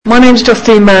My name's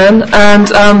Justine Mann, and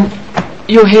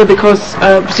you're here because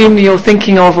presumably you're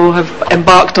thinking of or have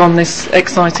embarked on this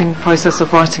exciting process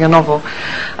of writing a novel.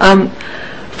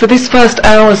 For this first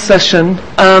hour session,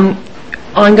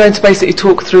 I'm going to basically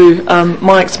talk through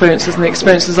my experiences and the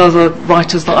experiences of other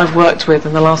writers that I've worked with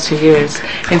in the last few years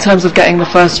in terms of getting the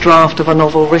first draft of a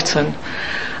novel written.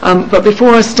 But before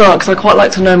I start, because I quite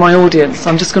like to know my audience,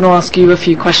 I'm just going to ask you a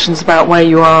few questions about where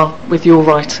you are with your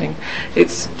writing.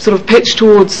 It's sort of pitched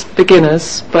towards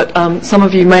beginners, but some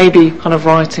of you may be kind of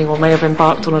writing or may have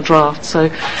embarked on a draft. So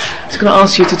I'm just going to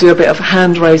ask you to do a bit of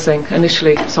hand raising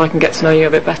initially so I can get to know you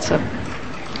a bit better.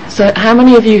 So how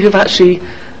many of you have actually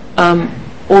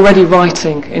already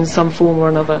writing in some form or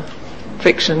another?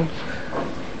 Fiction?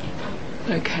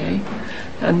 Okay.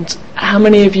 And how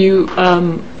many of you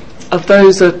of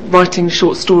those are writing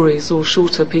short stories or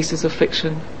shorter pieces of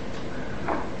fiction?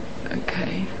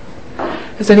 Okay.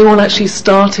 Has anyone actually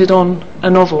started on a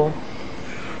novel?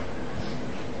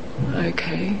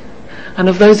 Okay. And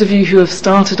of those of you who have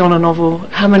started on a novel,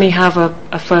 how many have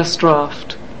a first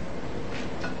draft?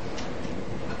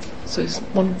 So it's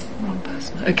one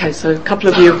person. Okay, so a couple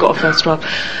of you have got a first draft.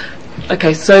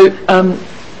 Okay, so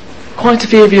quite a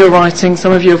few of you are writing,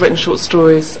 some of you have written short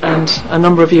stories, and a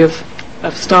number of you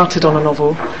have started on a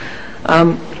novel.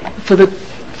 For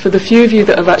the few of you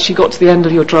that have actually got to the end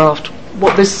of your draft,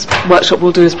 what this workshop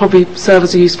will do is probably serve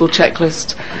as a useful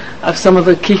checklist of some of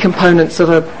the key components of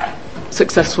a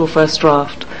successful first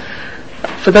draft.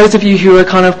 For those of you who are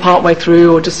kind of partway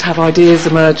through or just have ideas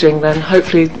emerging, then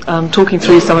hopefully talking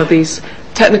through some of these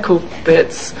technical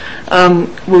bits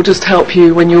will just help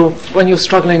you when you're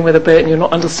struggling with a bit and you're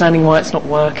not understanding why it's not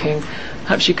working.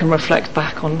 Perhaps you can reflect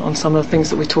back on some of the things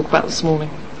that we talked about this morning.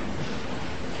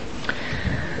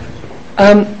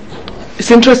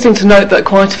 It's interesting to note that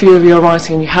quite a few of you are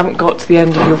writing and you haven't got to the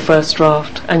end of your first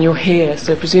draft and you're here,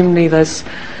 so presumably there's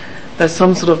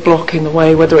some sort of block in the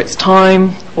way, whether it's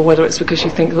time or whether it's because you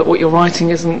think that what you're writing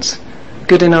isn't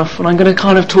good enough. And I'm going to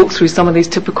kind of talk through some of these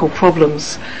typical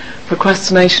problems.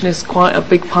 Procrastination is quite a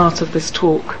big part of this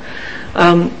talk.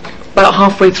 About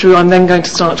halfway through, I'm then going to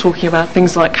start talking about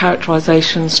things like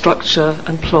characterisation, structure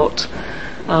and plot.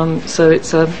 So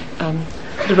it's a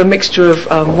bit of a mixture of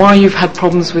why you've had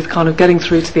problems with kind of getting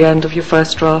through to the end of your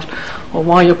first draft, or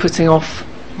why you're putting off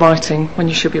writing when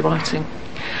you should be writing.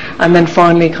 And then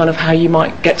finally kind of how you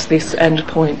might get to this end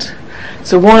point.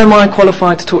 So why am I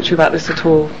qualified to talk to you about this at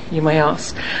all, you may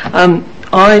ask.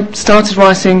 I started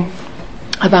writing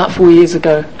about 4 years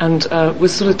ago and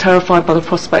was sort of terrified by the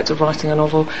prospect of writing a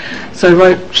novel, so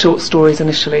wrote short stories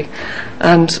initially,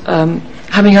 and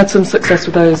having had some success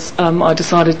with those, I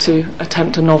decided to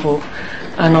attempt a novel,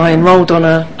 and I enrolled on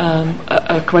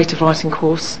a creative writing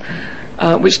course,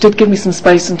 which did give me some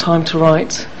space and time to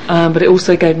write, but it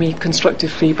also gave me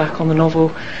constructive feedback on the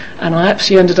novel, and I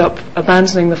actually ended up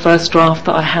abandoning the first draft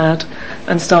that I had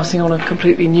and starting on a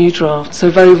completely new draft. So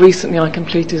very recently I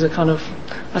completed a kind of,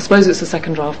 I suppose it's a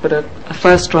second draft, but a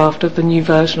first draft of the new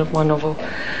version of my novel.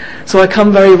 So I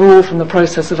come very raw from the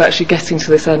process of actually getting to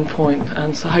this end point,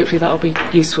 and so hopefully that will be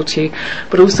useful to you.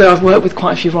 But also I've worked with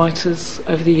quite a few writers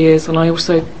over the years, and I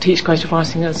also teach creative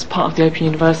writing as part of the Open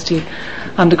University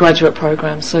undergraduate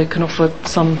programme, so can offer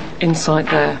some insight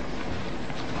there.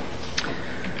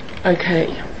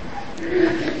 Okay,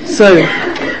 so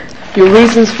your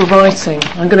reasons for writing.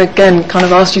 I'm going to again kind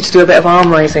of ask you to do a bit of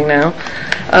arm raising now.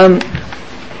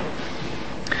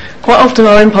 Quite often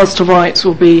our impulse to write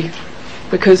will be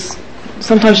because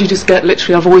sometimes you just get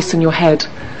literally a voice in your head.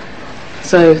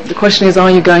 So the question is,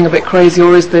 are you going a bit crazy,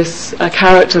 or is this a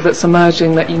character that's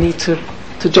emerging that you need to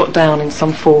jot down in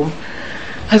some form?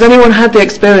 Has anyone had the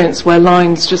experience where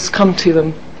lines just come to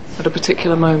them at a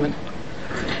particular moment?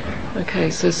 Okay,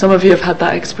 so some of you have had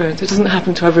that experience. It doesn't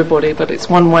happen to everybody, but it's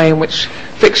one way in which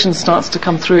fiction starts to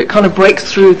come through. It kind of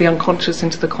breaks through the unconscious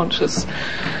into the conscious.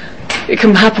 It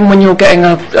can happen when you're getting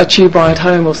a tube ride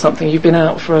home or something. You've been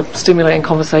out for a stimulating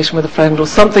conversation with a friend or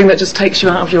something that just takes you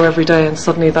out of your everyday, and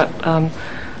suddenly that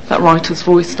writer's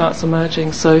voice starts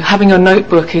emerging. So having a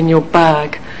notebook in your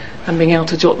bag and being able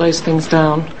to jot those things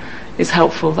down is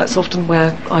helpful. That's often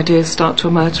where ideas start to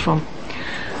emerge from.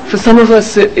 For some of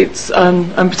us, it's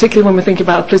and particularly when we think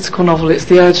about a political novel, it's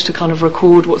the urge to kind of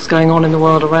record what's going on in the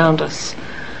world around us,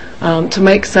 to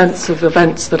make sense of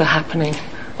events that are happening,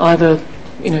 either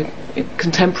in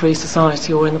contemporary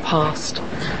society or in the past.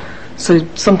 So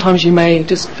sometimes you may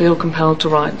just feel compelled to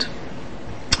write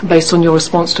based on your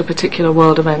response to a particular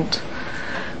world event.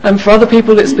 And for other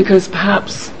people, it's because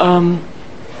perhaps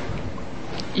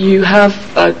you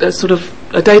have a sort of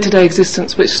a day-to-day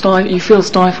existence which you feel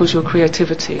stifles your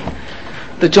creativity.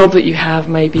 the job that you have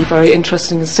may be very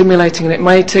interesting and stimulating, and it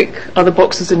may tick other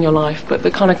boxes in your life, but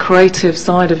the kind of creative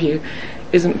side of you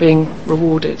isn't being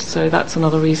rewarded. So that's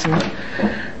another reason.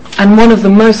 And one of the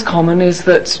most common is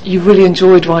that you really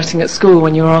enjoyed writing at school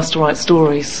when you were asked to write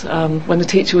stories. When the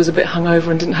teacher was a bit hungover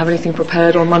and didn't have anything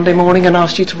prepared on Monday morning and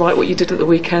asked you to write what you did at the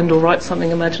weekend or write something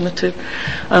imaginative,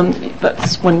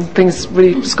 that's when things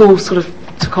really, school sort of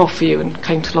took off for you and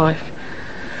came to life.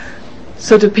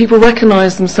 So do people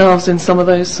recognise themselves in some of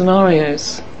those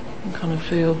scenarios and kind of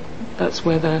feel that's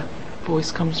where their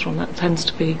voice comes from? That tends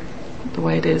to be the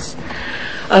way it is.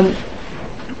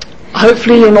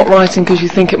 Hopefully you're not writing because you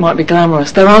think it might be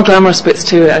glamorous. There are glamorous bits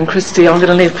to it, and Christy, I'm going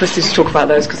to leave Christy to talk about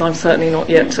those because I'm certainly not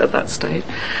yet at that stage.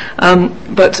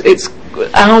 But it's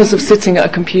hours of sitting at a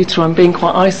computer and being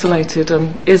quite isolated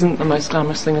isn't the most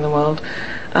glamorous thing in the world.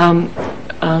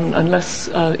 Unless,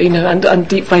 and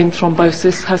deep vein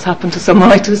thrombosis has happened to some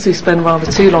writers who spend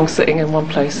rather too long sitting in one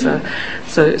place.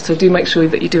 So do make sure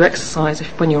that you do exercise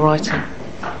when you're writing.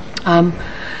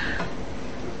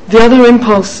 The other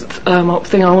impulse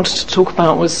thing I wanted to talk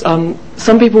about was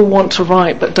some people want to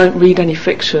write but don't read any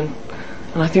fiction.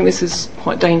 And I think this is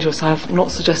quite dangerous. I'm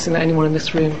not suggesting that anyone in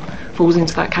this room falls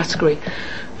into that category.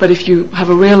 But if you have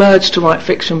a real urge to write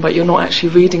fiction but you're not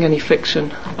actually reading any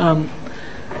fiction,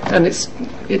 and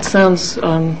it sounds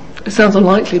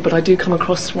unlikely, but I do come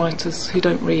across writers who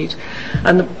don't read.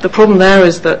 And the problem there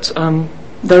is that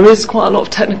there is quite a lot of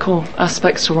technical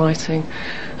aspects to writing.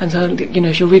 And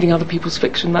if you're reading other people's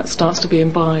fiction, that starts to be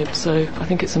imbibed. So I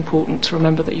think it's important to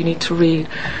remember that you need to read.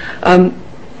 And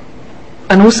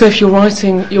also, if you're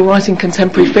writing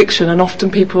contemporary fiction, and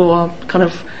often people are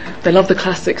they love the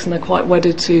classics and they're quite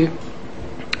wedded to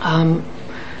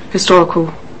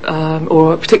historical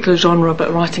or a particular genre,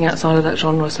 but writing outside of that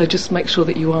genre. So just make sure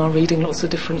that you are reading lots of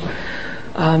different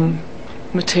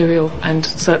material, and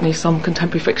certainly some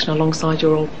contemporary fiction alongside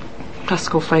your old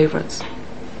classical favourites.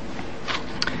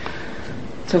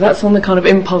 So that's on the kind of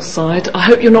impulse side. I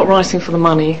hope you're not writing for the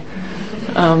money,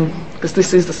 because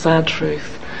this is the sad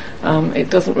truth. It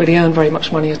doesn't really earn very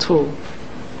much money at all.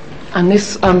 And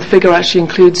this figure actually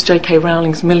includes J.K.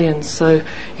 Rowling's millions, so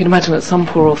you can imagine that some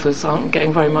poor authors aren't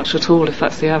getting very much at all if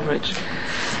that's the average.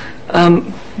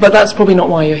 But that's probably not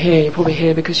why you're here. You're probably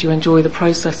here because you enjoy the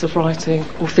process of writing,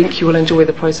 or think you will enjoy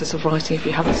the process of writing if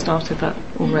you haven't started that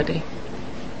already.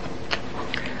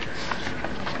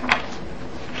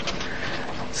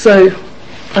 So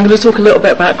I'm going to talk a little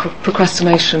bit about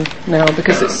procrastination now,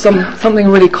 because it's something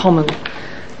really common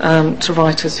to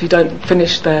writers who don't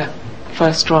finish their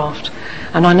first draft.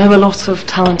 And I know a lot of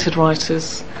talented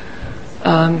writers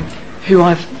who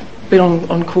I've been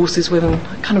on courses with and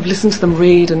kind of listened to them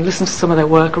read and listened to some of their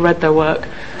work or read their work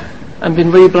and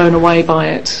been really blown away by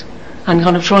it, and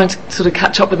kind of trying to sort of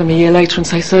catch up with them a year later and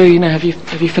say, so, have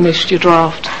you finished your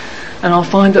draft? And I'll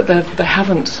find that they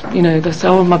haven't. They say,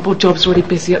 oh, my job's really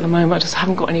busy at the moment, I just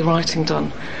haven't got any writing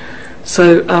done.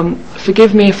 So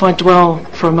forgive me if I dwell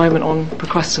for a moment on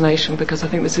procrastination, because I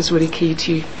think this is really key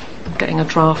to getting a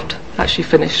draft actually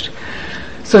finished.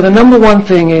 So the number one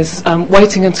thing is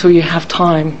waiting until you have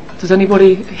time. Does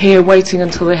anybody here waiting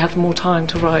until they have more time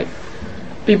to write?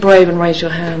 Be brave and raise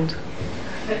your hand.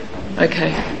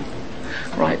 Okay.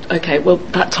 Right, okay, well,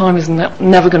 that time is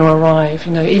never going to arrive.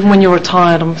 Even when you're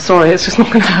retired, I'm sorry, it's just not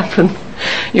going to happen.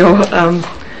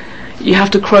 You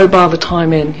have to crowbar the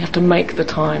time in. You have to make the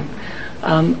time.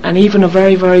 And even a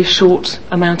very, very short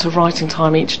amount of writing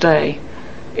time each day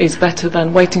is better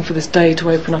than waiting for this day to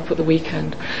open up at the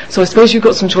weekend. So I suppose you've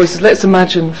got some choices. Let's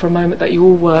imagine for a moment that you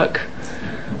all work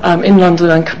in London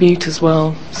and commute as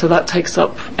well, so that takes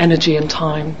up energy and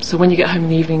time. So when you get home in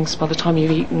the evenings, by the time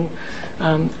you've eaten,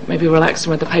 maybe relaxed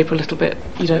and read the paper a little bit,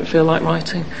 you don't feel like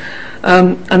writing.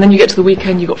 And then you get to the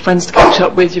weekend, you've got friends to catch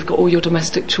up with, you've got all your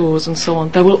domestic chores and so on.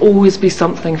 There will always be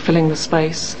something filling the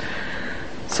space.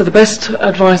 So the best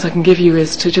advice I can give you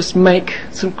is to just make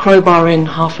some crowbar in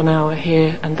half an hour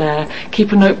here and there.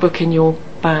 Keep a notebook in your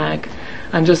bag,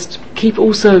 and just keep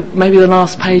also maybe the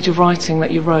last page of writing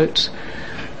that you wrote.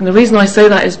 And the reason I say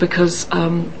that is because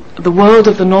the world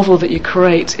of the novel that you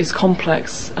create is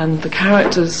complex, and the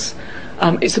characters,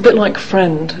 it's a bit like a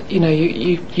friend. You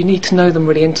need to know them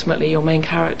really intimately, your main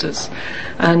characters.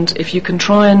 And if you can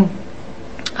try and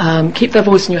keep their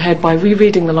voice in your head by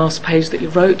rereading the last page that you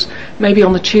wrote, maybe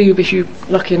on the tube, if you're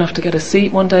lucky enough to get a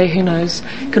seat one day, who knows,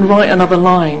 you can write another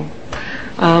line.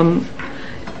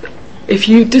 If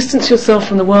you distance yourself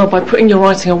from the world by putting your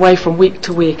writing away from week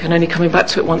to week and only coming back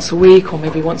to it once a week or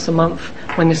maybe once a month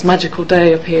when this magical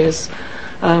day appears,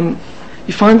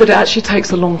 you find that it actually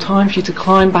takes a long time for you to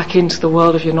climb back into the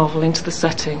world of your novel, into the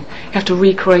setting. You have to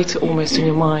recreate it almost in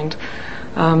your mind.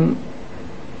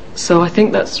 So I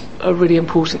think that's a really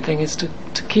important thing, is to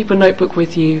keep a notebook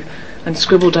with you and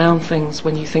scribble down things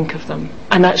when you think of them.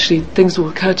 And actually things will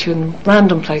occur to you in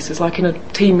random places, like in a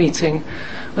team meeting.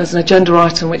 There's an agenda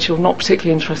item which you're not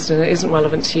particularly interested in, it isn't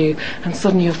relevant to you, and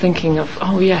suddenly you're thinking of,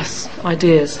 oh yes,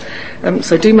 ideas.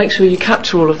 So do make sure you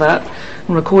capture all of that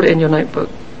and record it in your notebook.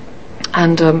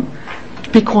 And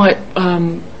be quite,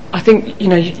 I think,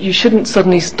 you shouldn't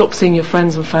suddenly stop seeing your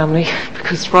friends and family,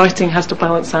 because writing has to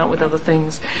balance out with other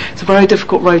things. It's a very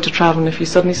difficult road to travel, and if you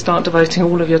suddenly start devoting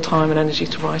all of your time and energy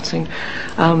to writing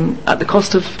at the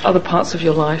cost of other parts of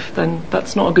your life, then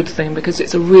that's not a good thing, because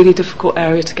it's a really difficult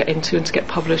area to get into and to get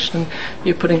published, and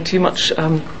you're putting too much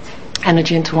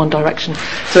energy into one direction.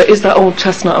 So it is that old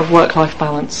chestnut of work-life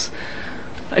balance.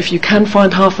 If you can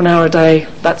find half an hour a day,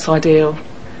 that's ideal.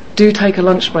 Do take a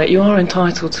lunch break. You are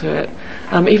entitled to it.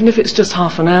 Even if it's just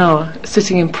half an hour,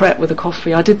 sitting in prep with a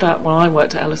coffee. I did that when I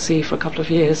worked at LSE for a couple of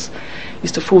years.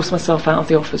 Used to force myself out of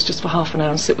the office just for half an hour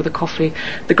and sit with a coffee.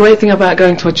 The great thing about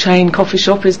going to a chain coffee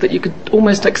shop is that you could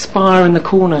almost expire in the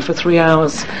corner for 3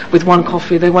 hours with one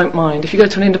coffee. They won't mind. If you go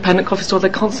to an independent coffee store, they're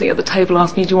constantly at the table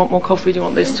asking you, do you want more coffee, do you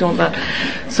want this, do you want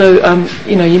that? So,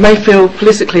 you may feel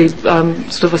politically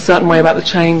sort of a certain way about the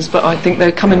chains, but I think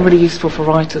they come in really useful for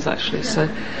writers, actually.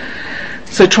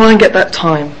 So try and get that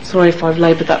time. Sorry if I've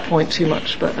laboured that point too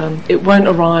much, but it won't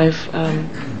arrive.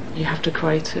 You have to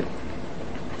create it.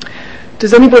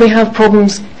 Does anybody have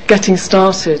problems getting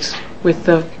started with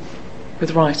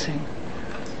writing?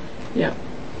 Yeah.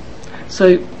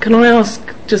 So can I ask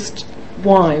just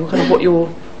why, kind of what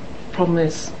your problem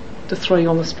is, to throw you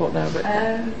on the spot there?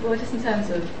 Well, just in terms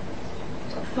of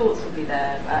thoughts will be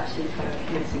there, but actually kind of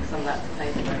committing some of that to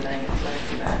paper and letting it flow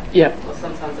through there. Yeah. Or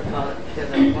sometimes I feel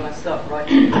that when I start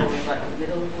writing, it's always like in the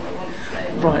middle of what I want to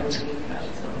say.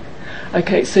 Right.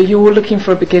 Okay, so you're looking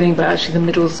for a beginning, but actually the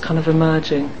middle's kind of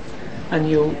emerging, and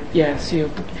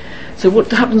so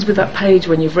what happens with that page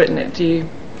when you've written it? Do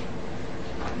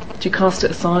you cast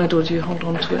it aside, or do you hold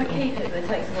on to it? I keep it, but it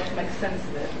takes a while to make sense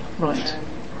of it. Right.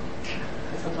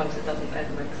 Sometimes it doesn't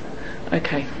ever make sense.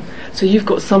 Okay. So you've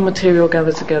got some material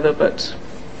gathered together, but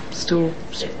still...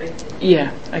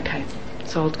 Yeah, okay.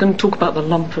 So I'm going to talk about the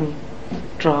lumpen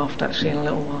draft, actually, in a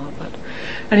little while. But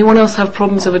anyone else have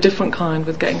problems of a different kind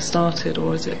with getting started,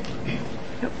 or is it...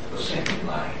 Yep. The second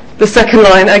line. The second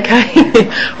line, okay.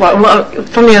 Right, well,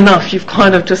 funnily enough, you've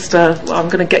kind of just... I'm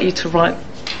going to get you to write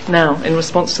now in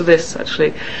response to this,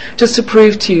 actually. Just to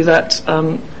prove to you that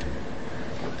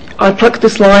I plucked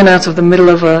this line out of the middle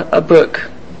of a book,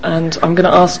 and I'm going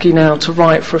to ask you now to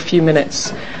write for a few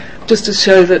minutes, just to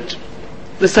show that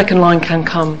the second line can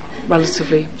come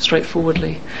relatively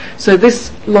straightforwardly. So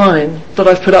this line that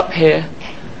I've put up here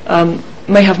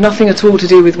may have nothing at all to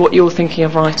do with what you're thinking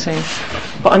of writing,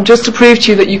 but I'm just to prove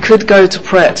to you that you could go to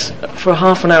Pret for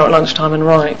half an hour at lunchtime and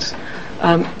write.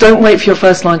 Don't wait for your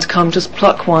first line to come, just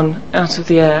pluck one out of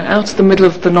the air, out of the middle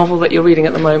of the novel that you're reading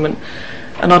at the moment.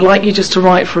 And I'd like you just to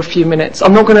write for a few minutes.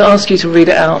 I'm not going to ask you to read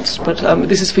it out, but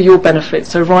this is for your benefit,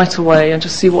 so write away and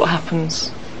just see what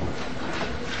happens.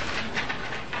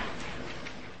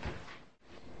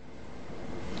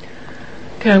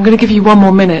 Okay, I'm going to give you one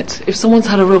more minute. If someone's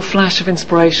had a real flash of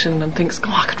inspiration and thinks,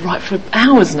 I could write for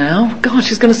hours now, God,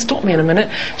 she's going to stop me in a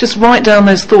minute, just write down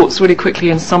those thoughts really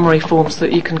quickly in summary form so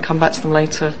that you can come back to them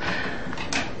later.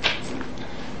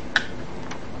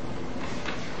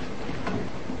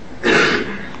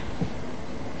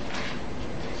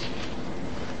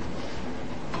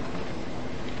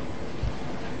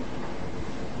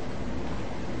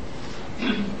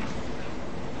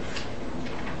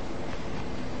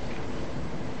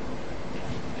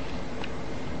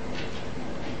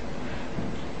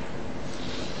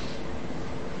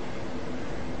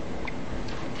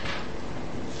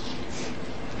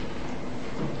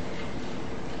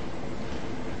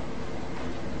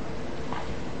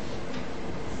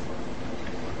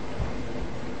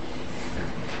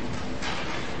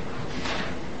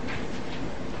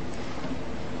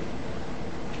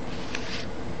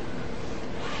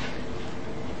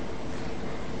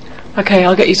 Okay,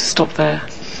 I'll get you to stop there.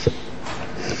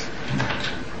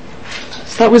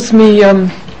 So that was me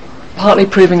partly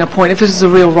proving a point. If this is a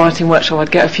real writing workshop,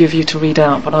 I'd get a few of you to read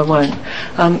out, but I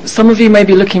won't. Some of you may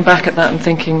be looking back at that and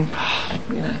thinking,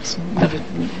 it's never,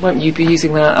 won't you be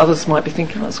using that? Others might be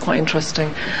thinking, that's quite interesting.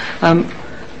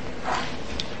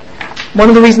 One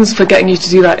of the reasons for getting you to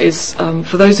do that is,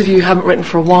 for those of you who haven't written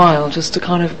for a while, just to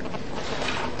kind of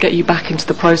get you back into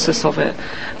the process of it.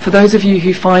 For those of you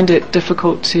who find it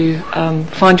difficult to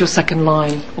find your second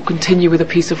line or continue with a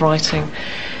piece of writing,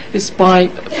 is by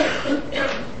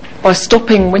by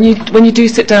stopping, when you do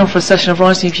sit down for a session of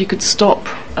writing, if you could stop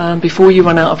before you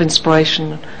run out of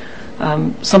inspiration.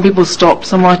 Some people stop,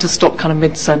 some writers stop kind of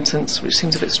mid-sentence, which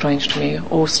seems a bit strange to me,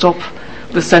 or stop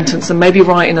the sentence and maybe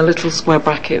write in a little square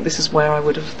bracket, this is how I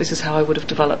would have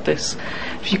developed this.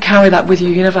 If you carry that with you,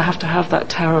 you never have to have that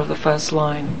terror of the first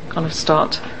line, kind of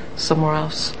start somewhere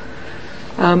else.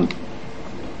 Someone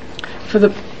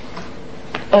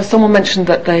mentioned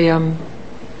that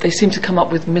they seem to come up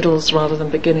with middles rather than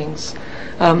beginnings.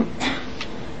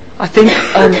 I think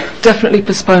definitely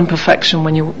postpone perfection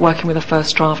when you're working with a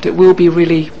first draft. It will be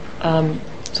really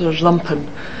sort of lumpen.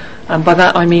 And by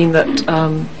that I mean that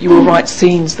you will write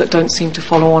scenes that don't seem to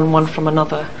follow on one from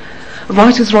another.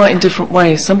 Writers write in different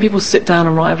ways. Some people sit down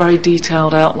and write a very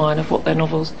detailed outline of what their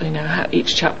novels,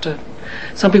 each chapter.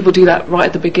 Some people do that right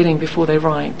at the beginning before they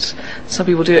write. Some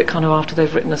people do it kind of after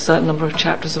they've written a certain number of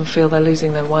chapters and feel they're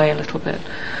losing their way a little bit.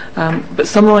 But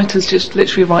some writers just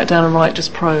literally write down and write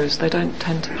just prose. They don't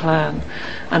tend to plan.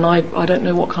 And I don't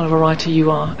know what kind of a writer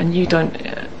you are, and you don't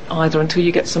either until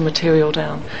you get some material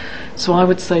down. So I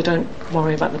would say don't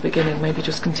worry about the beginning, maybe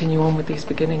just continue on with these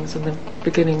beginnings, and the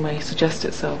beginning may suggest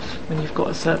itself when you've got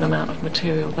a certain amount of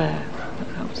material there. That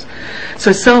helps.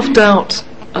 So self-doubt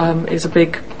is a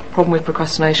big problem with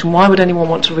procrastination. Why would anyone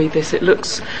want to read this?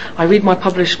 I read my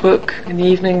published book in the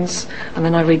evenings, and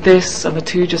then I read this, and the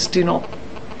two just do not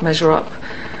measure up.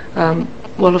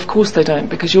 Well, of course they don't,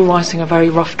 because you're writing a very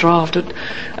rough draft.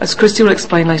 As Christy will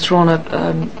explain later on,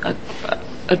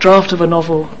 a draft of a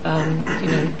novel,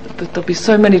 there'll be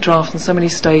so many drafts and so many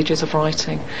stages of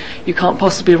writing. You can't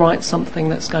possibly write something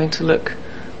that's going to look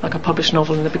like a published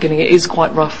novel in the beginning. It is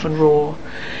quite rough and raw.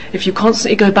 If you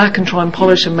constantly go back and try and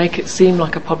polish and make it seem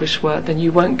like a published work, then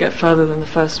you won't get further than the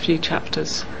first few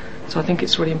chapters. So I think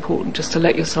it's really important just to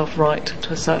let yourself write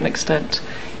to a certain extent,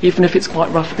 even if it's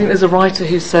quite rough. I think there's a writer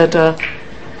who said,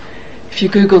 if you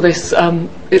Google this,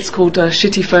 it's called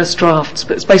Shitty First Drafts,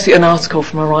 but it's basically an article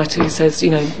from a writer who says,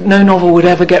 no novel would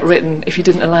ever get written if you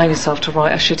didn't allow yourself to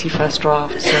write a shitty first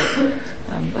draft. So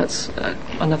that's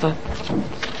another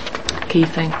key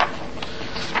thing.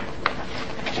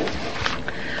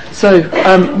 So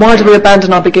why do we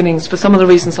abandon our beginnings? For some of the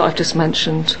reasons that I've just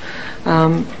mentioned.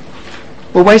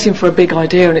 We're waiting for a big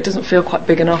idea, and it doesn't feel quite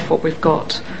big enough what we've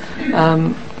got.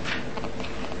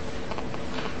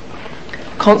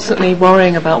 Constantly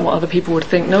worrying about what other people would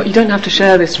think. No, you don't have to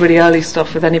share this really early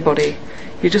stuff with anybody.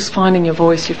 You're just finding your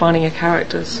voice, you're finding your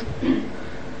characters.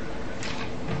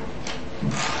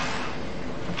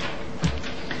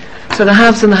 So the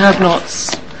haves and the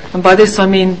have-nots. And by this I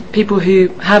mean people who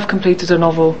have completed a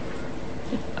novel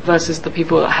versus the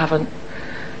people that haven't.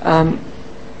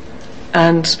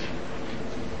 And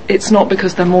it's not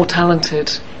because they're more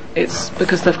talented, it's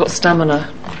because they've got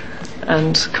stamina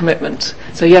and commitment.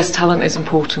 So yes, talent is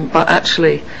important, but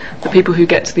actually the people who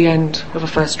get to the end of a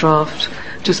first draft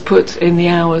just put in the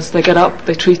hours. They get up,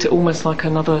 they treat it almost like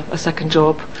a second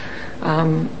job.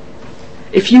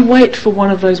 If you wait for one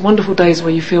of those wonderful days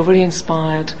where you feel really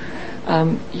inspired,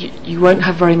 you won't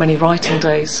have very many writing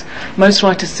days. Most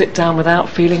writers sit down without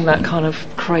feeling that kind of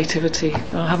creativity.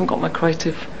 I haven't got my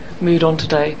creative mood on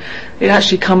today. It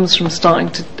actually comes from starting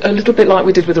to, a little bit like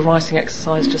we did with the writing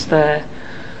exercise just there.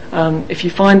 If you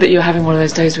find that you're having one of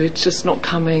those days where it's just not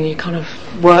coming, you kind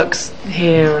of work's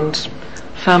here and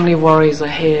family worries are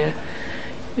here.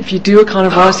 If you do a kind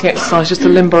of writing exercise just to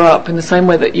limber up in the same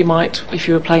way that you might, if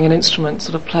you were playing an instrument,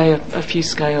 sort of play a few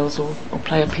scales or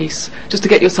play a piece, just to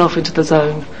get yourself into the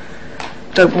zone.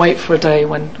 Don't wait for a day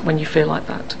when you feel like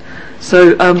that.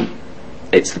 So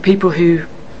it's the people who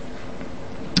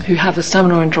have the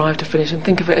stamina and drive to finish, and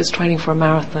think of it as training for a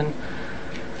marathon.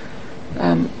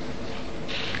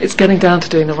 It's getting down to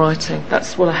doing the writing.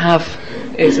 That's what a have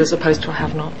is as opposed to a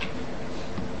have not.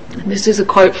 And this is a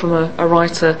quote from a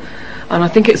writer, and I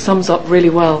think it sums up really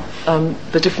well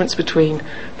the difference between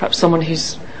perhaps someone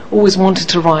who's always wanted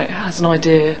to write, has an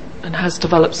idea and has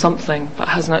developed something but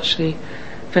hasn't actually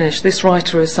finished. This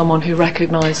writer is someone who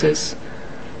recognises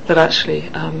that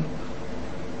actually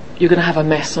you're going to have a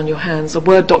mess on your hands, a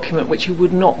Word document which you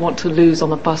would not want to lose on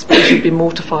the bus, but you'd be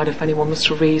mortified if anyone was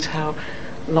to read how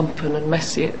lumpen and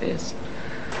messy it is.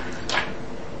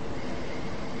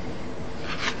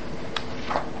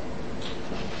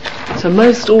 So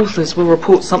most authors will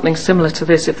report something similar to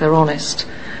this if they're honest.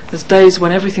 There's days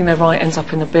when everything they write ends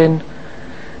up in the bin,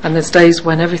 and there's days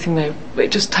when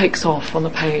it just takes off on the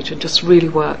page and just really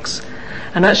works.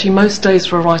 And actually most days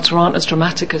for a writer aren't as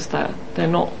dramatic as that. They're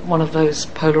not one of those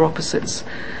polar opposites.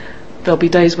 There'll be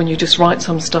days when you just write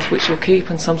some stuff which you'll keep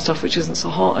and some stuff which isn't so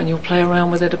hot, and you'll play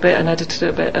around with it a bit and edit it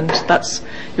a bit, and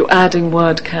you're adding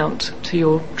word count to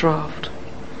your draft.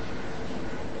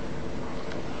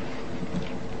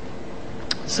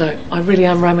 So I really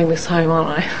am ramming this home, aren't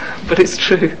I? But it's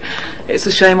true. It's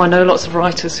a shame. I know lots of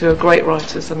writers who are great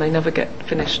writers and they never get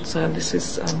finished. So this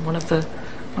is one of the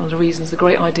reasons. The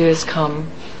great ideas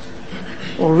come,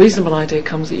 or a reasonable idea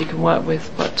comes that you can work with,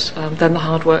 but then the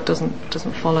hard work doesn't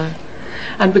follow.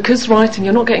 And because writing,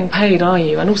 you're not getting paid, are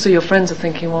you? And also your friends are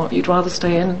thinking, well, you'd rather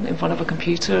stay in front of a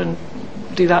computer and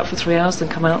do that for 3 hours than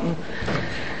come out and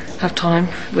have time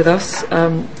with us.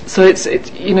 So it's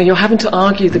you're having to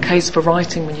argue the case for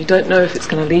writing when you don't know if it's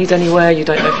going to lead anywhere, you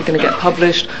don't know if you're going to get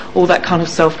published, all that kind of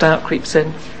self-doubt creeps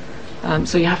in.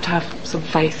 So you have to have some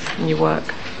faith in your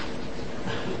work.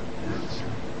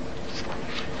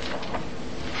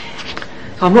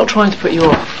 I'm not trying to put you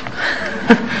off,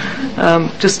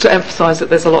 just to emphasise that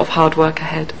there's a lot of hard work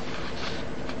ahead.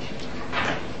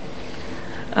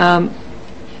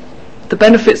 The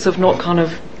benefits of not kind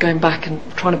of going back and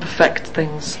trying to perfect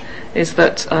things is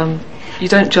that you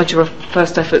don't judge your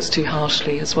first efforts too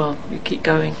harshly as well. You keep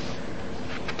going.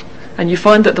 And you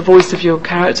find that the voice of your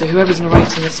character, whoever's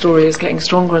narrating the story, is getting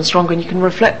stronger and stronger, and you can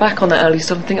reflect back on that early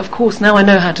stuff and think, of course, now I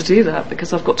know how to do that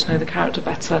because I've got to know the character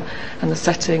better and the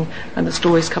setting, and the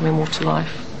story's coming more to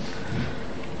life.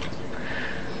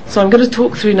 So I'm going to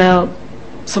talk through now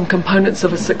some components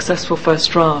of a successful first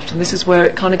draft, and this is where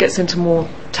it kind of gets into more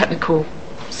technical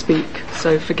speak,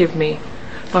 so forgive me.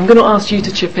 But I'm going to ask you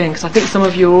to chip in, because I think some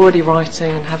of you are already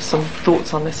writing and have some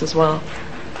thoughts on this as well.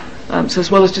 So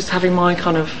as well as just having my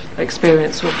kind of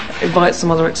experience, we'll invite some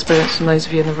other experience from those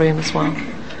of you in the room as well.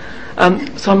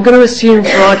 So I'm going to assume,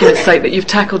 for argument's sake, that you've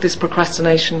tackled this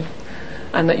procrastination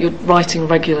and that you're writing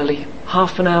regularly,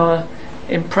 half an hour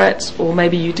in Pret, or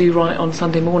maybe you do write on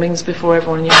Sunday mornings before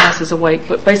everyone in your house is awake,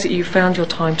 but basically you've found your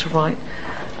time to write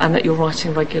and that you're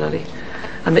writing regularly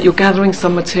and that you're gathering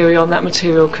some material, and that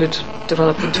material could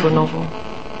develop into a novel.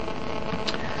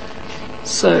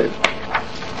 So,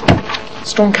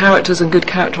 strong characters and good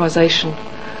characterisation.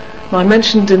 Now, I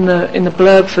mentioned in the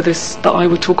blurb for this that I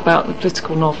would talk about the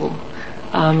political novel,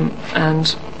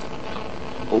 and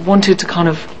wanted to kind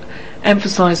of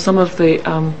emphasise some of the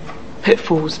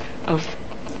pitfalls of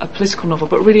a political novel,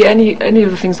 but really any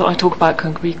of the things that I talk about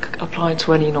can be applied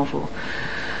to any novel.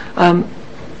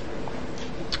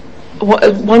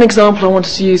 One example I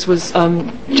wanted to use was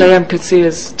J.M.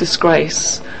 Coetzee's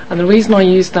Disgrace, and the reason I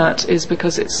use that is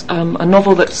because it's a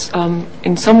novel that's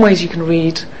in some ways you can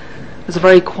read as a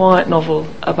very quiet novel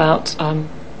about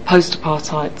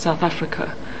post-apartheid South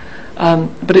Africa,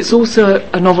 but it's also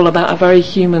a novel about a very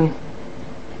human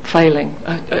failing,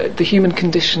 the human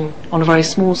condition on a very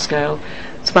small scale.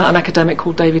 It's about an academic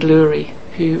called David Lurie,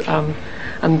 who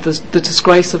and the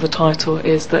disgrace of the title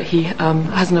is that he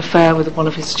has an affair with one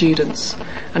of his students,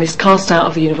 and he's cast out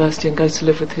of the university and goes to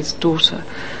live with his daughter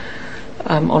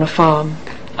on a farm.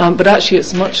 But actually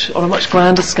it's on a much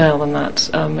grander scale than that.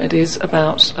 It is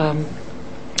about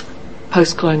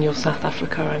post-colonial South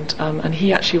Africa, and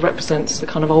he actually represents the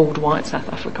kind of old white South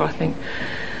Africa, I think.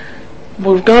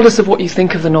 Well, regardless of what you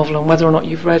think of the novel and whether or not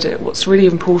you've read it, what's really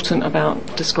important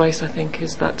about Disgrace, I think,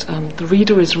 is that the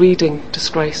reader is reading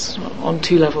Disgrace on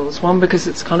two levels. One, because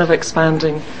it's kind of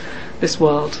expanding this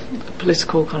world, the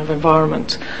political kind of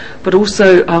environment, but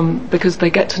also because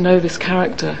they get to know this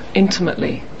character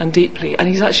intimately and deeply, and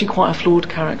he's actually quite a flawed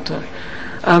character.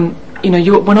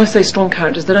 When I say strong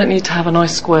characters, they don't need to have a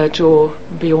nice square jaw,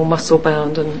 be all muscle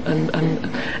bound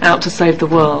and out to save the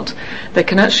world. They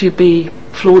can actually be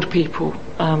flawed people,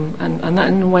 and that,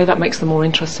 in a way, that makes them more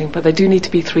interesting. But they do need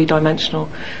to be three-dimensional,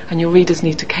 and your readers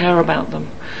need to care about them.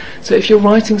 So if you're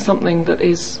writing something that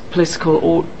is political,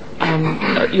 or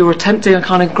you're attempting a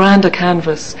kind of grander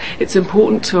canvas, it's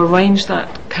important to arrange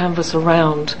that canvas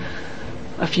around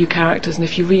a few characters. And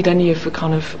if you read any of the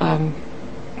kind of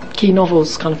key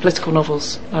novels, kind of political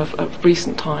novels of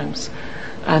recent times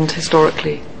and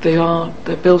historically,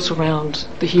 they're built around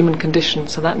the human condition,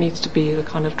 so that needs to be the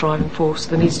kind of driving force.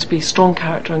 There needs to be strong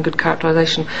character and good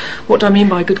characterisation. What do I mean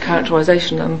by good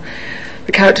characterisation?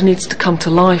 The character needs to come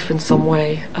to life in some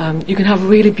way. You can have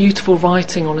really beautiful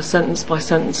writing on a sentence by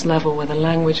sentence level where the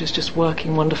language is just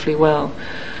working wonderfully well,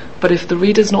 but if the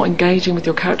reader's not engaging with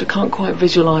your character, can't quite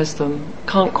visualise them,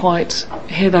 can't quite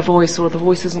hear their voice, or the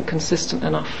voice isn't consistent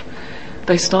enough,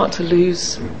 they start to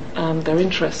lose their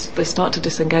interest. They start to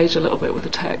disengage a little bit with the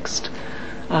text.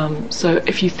 So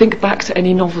if you think back to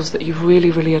any novels that you've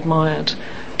really, really admired,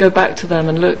 go back to them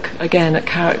and look again at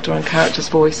character and character's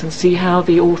voice and see how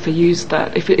the author used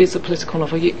that. If it is a political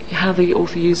novel, how the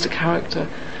author used a character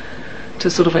to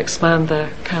sort of expand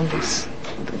their canvas.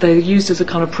 They're used as a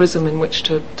kind of prism in which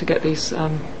to get these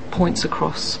points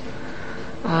across.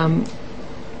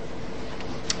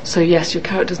 So yes, your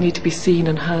characters need to be seen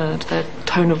and heard. Their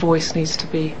tone of voice needs to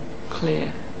be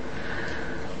clear.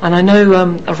 And I know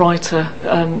a writer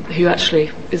who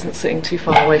actually isn't sitting too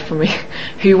far away from me,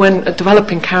 who, when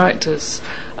developing characters,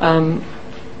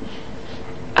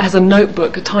 has a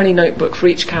notebook, a tiny notebook for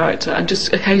each character, and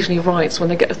just occasionally writes when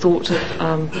they get a thought of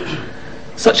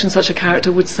such and such a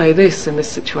character would say this in this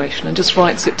situation, and just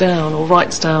writes it down, or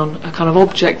writes down a kind of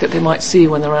object that they might see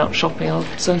when they're out shopping. Oh,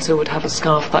 so-and-so would have a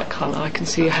scarf that colour, I can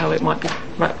see how it might be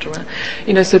wrapped around.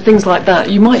 So things like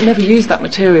that. You might never use that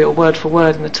material word for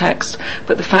word in the text,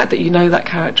 but the fact that you know that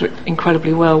character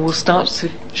incredibly well will start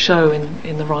to show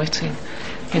in the writing,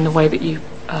 in the way that you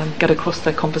get across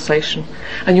their conversation.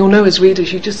 And you'll know as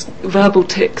readers, you just verbal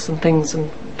tics and things,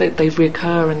 and they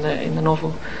reoccur in the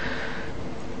novel.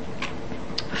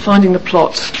 Finding the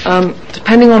plot,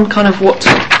 depending on what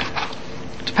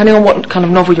kind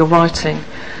of novel you're writing.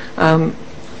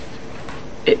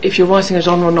 If you're writing a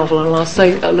genre novel, and I'll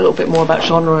say a little bit more about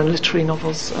genre and literary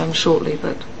novels shortly,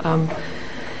 but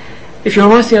if you're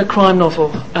writing a crime novel,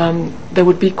 there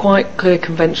would be quite clear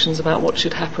conventions about what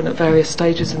should happen at various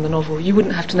stages in the novel. You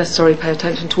wouldn't have to necessarily pay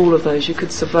attention to all of those. You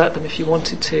could subvert them if you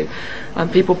wanted to.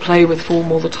 People play with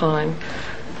form all the time.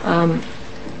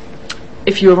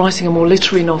 If you were writing a more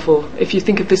literary novel, if you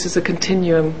think of this as a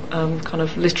continuum, kind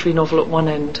of literary novel at one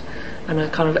end and a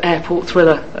kind of airport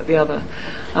thriller at the other,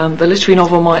 the literary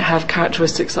novel might have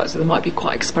characteristics such that they might be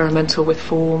quite experimental with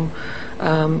form,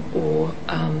 or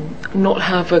not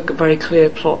have a very clear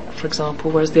plot, for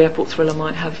example, whereas the airport thriller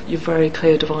might have your very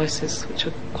clear devices, which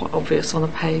are quite obvious on the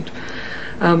page.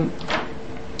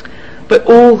 But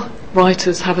all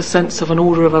writers have a sense of an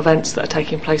order of events that are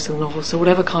taking place in the novel. So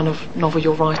whatever kind of novel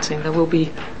you're writing, there will be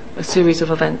a series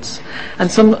of events. And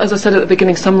some, as I said at the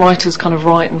beginning, some writers kind of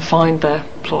write and find their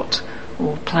plot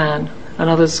or plan, and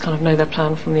others kind of know their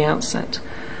plan from the outset.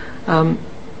 I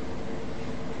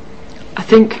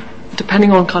think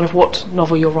depending on kind of what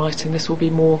novel you're writing, this will be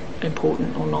more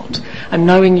important or not. And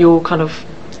knowing the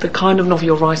kind of novel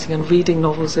you're writing and reading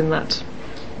novels in that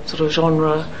sort of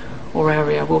genre or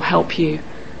area will help you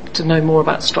to know more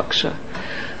about structure.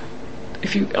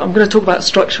 I'm going to talk about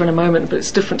structure in a moment, but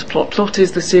it's different to plot. Plot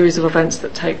is the series of events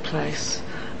that take place.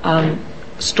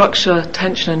 Structure,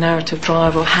 tension and narrative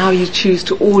drive, or how you choose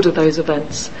to order those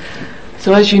events.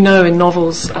 So as you know, in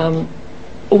novels,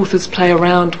 authors play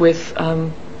around with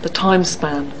the time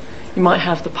span. You might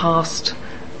have the past,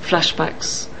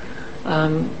 flashbacks.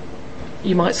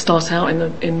 You might start out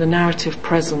in the narrative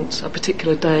present, a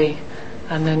particular day,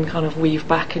 and then kind of weave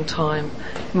back in time.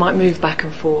 You might move back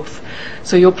and forth.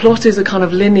 So your plot is a kind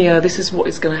of linear, this is what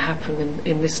is going to happen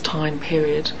in this time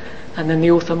period. And then the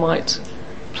author might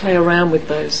play around with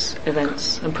those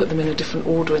events and put them in a different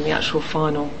order in the actual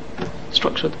final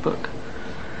structure of the book.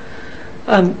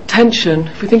 Tension,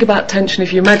 if we think about tension,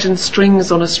 if you imagine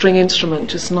strings on a string instrument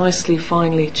just nicely,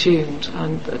 finely tuned,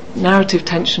 and narrative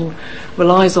tension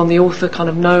relies on the author kind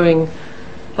of knowing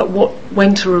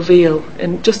when to reveal,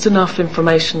 and just enough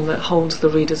information that holds the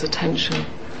reader's attention.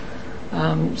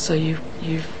 So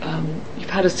you've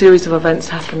had a series of events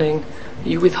happening,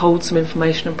 you withhold some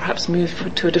information and perhaps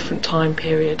move to a different time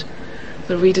period.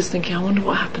 The reader's thinking, I wonder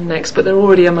what happened next, but they're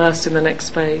already immersed in the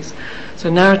next phase. So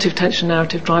narrative tension,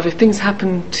 narrative drive. If things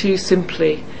happen too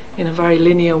simply in a very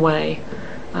linear way,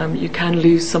 you can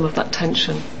lose some of that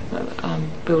tension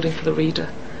building for the reader.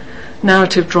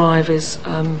 Narrative drive is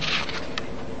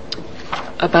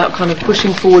about kind of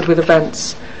pushing forward with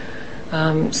events,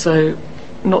 so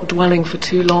not dwelling for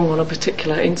too long on a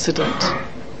particular incident.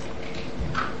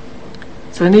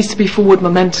 So there needs to be forward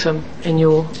momentum in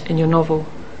your novel.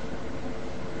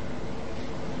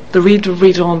 The reader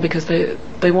read on because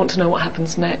they want to know what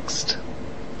happens next.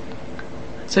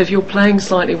 So if you're playing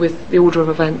slightly with the order of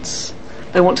events,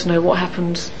 they want to know what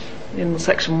happened in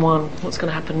section 1, what's going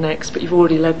to happen next, but you've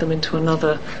already led them into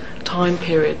another time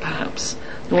period perhaps.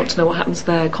 They want to know what happens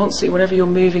there. Constantly, whenever you're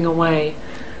moving away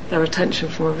their attention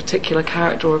from a particular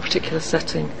character or a particular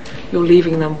setting, you're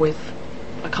leaving them with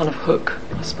a kind of hook,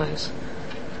 I suppose.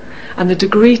 And the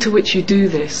degree to which you do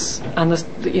this, and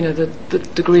the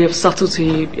degree of subtlety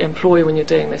you employ when you're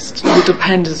doing this, will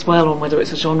depend as well on whether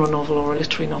it's a genre novel or a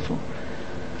literary novel.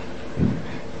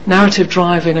 Narrative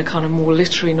drive in a kind of more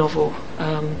literary novel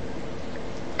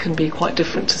can be quite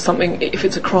different to something. If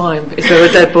it's a crime, is there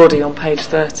a dead body on page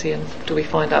 30, and do we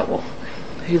find out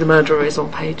who the murderer is on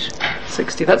page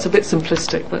 60? That's a bit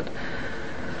simplistic, but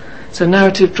so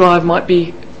narrative drive might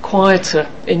be quieter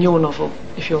in your novel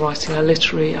if you're writing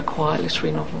a quiet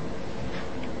literary novel.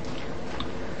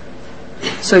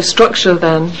 So structure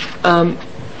then,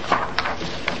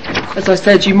 as I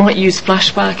said, you might use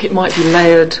flashback, it might be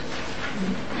layered,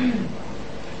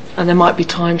 And there might be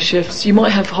time shifts. You might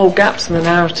have whole gaps in the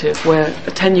narrative where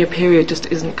a 10-year period just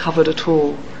isn't covered at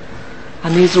all.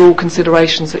 And these are all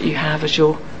considerations that you have as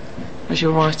you're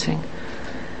writing.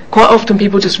 Quite often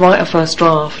people just write a first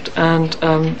draft and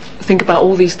think about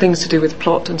all these things to do with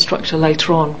plot and structure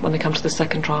later on when they come to the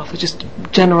second draft. They just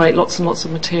generate lots and lots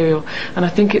of material. And I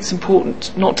think it's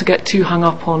important not to get too hung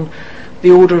up on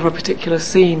the order of a particular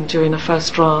scene during a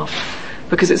first draft,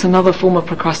 because it's another form of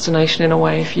procrastination in a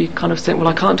way. If you kind of think, well,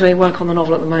 I can't do any work on the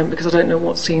novel at the moment because I don't know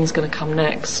what scene's going to come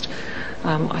next.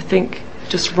 I think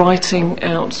just writing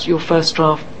out your first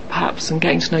draft perhaps and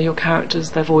getting to know your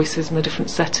characters, their voices and the different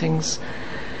settings,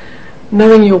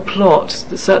 knowing your plot,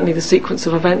 that certainly the sequence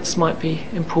of events might be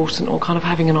important, or kind of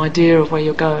having an idea of where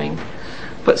you're going.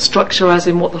 But structure as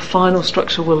in what the final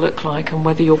structure will look like, and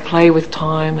whether you'll play with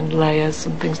time and layers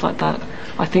and things like that,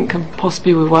 I think can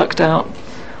possibly be worked out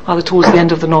either towards the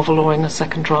end of the novel or in a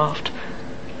second draft.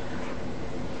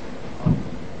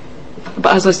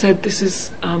 But as I said, this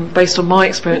is based on my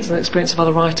experience and the experience of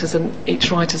other writers, and each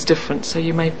writer's different, so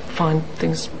you may find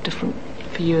things different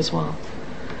for you as well.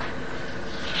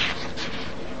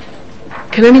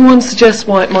 Can anyone suggest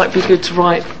why it might be good to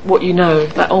write what you know?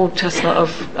 That old chestnut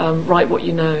of write what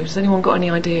you know. Has anyone got any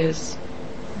ideas?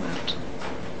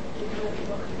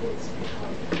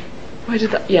 Where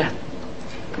did that? Yeah.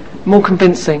 More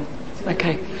convincing.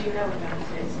 Okay.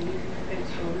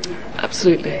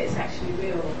 Absolutely.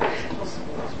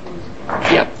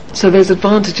 Yep. So there's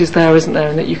advantages there, isn't there,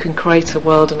 in that you can create a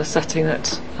world and a setting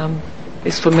that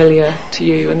is familiar to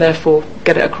you, and therefore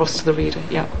get it across to the reader.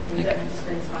 Yeah. Okay.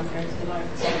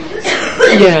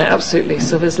 Yeah, absolutely.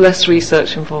 So there's less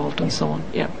research involved and so on.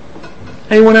 Yeah.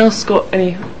 Anyone else got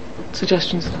any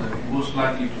suggestions? Most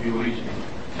likely to be original.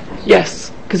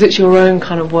 Yes, because it's your own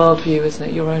kind of worldview, isn't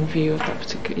it? Your own view of that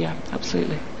particular. Yeah,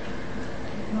 absolutely. You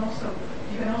can also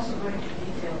go into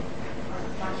detail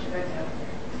much better.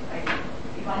 Like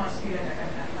if I'm a student,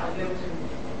 I'll be able to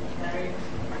narrate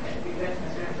the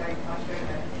lessons like much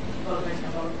better. About my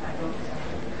dogs.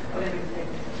 I'll be able to take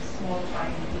small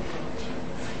tiny details.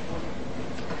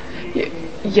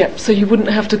 Yeah, so you wouldn't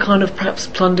have to kind of perhaps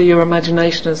plunder your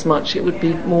imagination as much. It would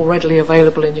be more readily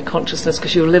available in your consciousness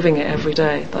because you're living it every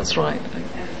day. That's right.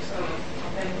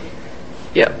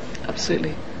 Yeah,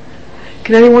 absolutely.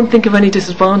 Can anyone think of any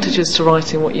disadvantages to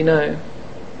writing what you know?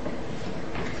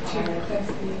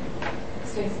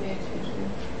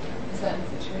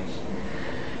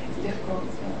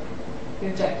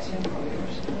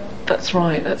 That's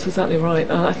right. That's exactly right.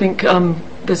 I think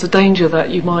there's a danger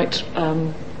that you might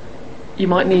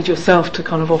need yourself to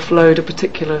kind of offload a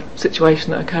particular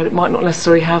situation that occurred. It might not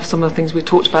necessarily have some of the things we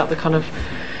talked about, the kind of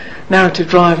narrative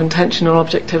drive and tension or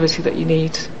objectivity that you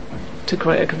need to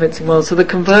create a convincing world. So the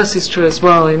converse is true as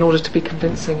well. In order to be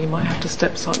convincing, you might have to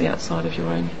step slightly outside of your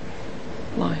own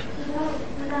life.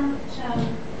 Without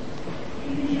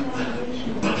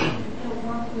individualization, you don't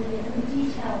want with it in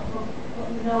detail what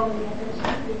you know, and there's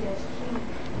something that's key.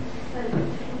 But if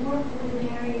you work within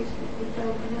areas that you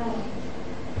don't know,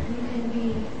 you can be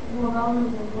more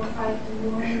vulnerable, more frightened,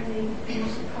 more innovative, more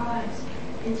surprised,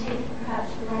 and take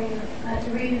perhaps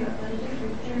the reader on a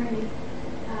different journey,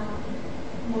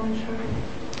 more enjoyable.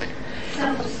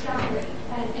 Self-discovery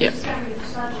and discovery of the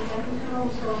subject, and you can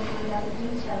also find out the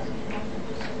details if you have to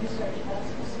do some research about a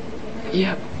specific area.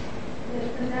 Yeah.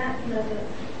 For that level,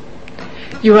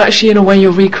 You're actually, in a way,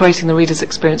 you're recreating the reader's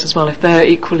experience as well. If they're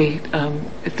equally,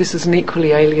 if this is an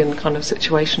equally alien kind of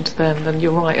situation to them, then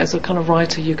you're right. As a kind of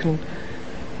writer, you can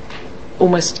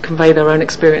almost convey their own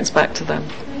experience back to them.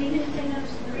 I mean, if they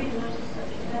notice the reader notices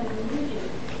something better than you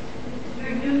do,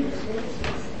 your newness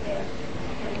is there.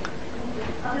 And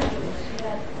other newness,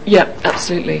 that. Yeah,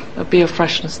 absolutely. There'll be a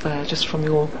freshness there just from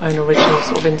your own original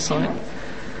sort of insight.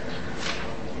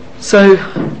 So,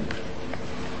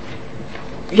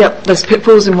 yeah, there's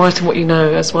pitfalls in writing what you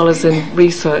know as well as in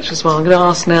research as well. I'm going to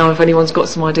ask now if anyone's got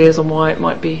some ideas on why it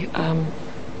might be,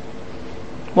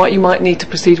 why you might need to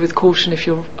proceed with caution if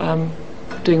you're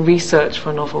doing research for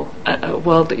a novel, a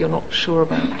world that you're not sure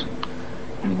about.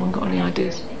 Anyone got any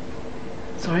ideas?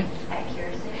 Sorry?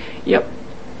 Accuracy. Yep.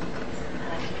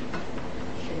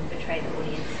 Shouldn't betray the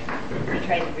audience,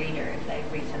 betray the reader if they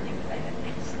read something that they don't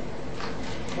think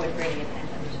would really have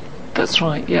happened. That's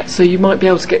right, yeah. So you might be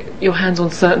able to get your hands on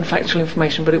certain factual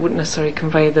information, but it wouldn't necessarily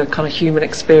convey the kind of human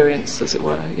experience, as it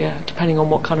were, yeah, depending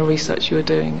on what kind of research you were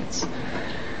doing. It's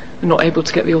not able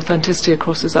to get the authenticity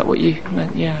across. Is that what you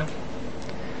meant? Yeah.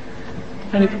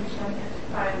 Any, The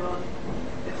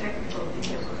technical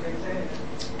details of the exam,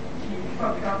 you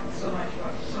probably got so much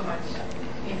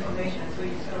information, so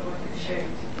you sort of want to share it.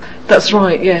 That's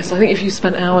right, yes. I think if you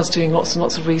spent hours doing lots and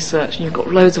lots of research and you've got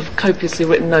loads of copiously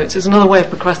written notes, it's another way of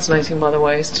procrastinating, by the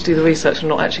way, is to do the research and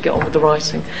not actually get on with the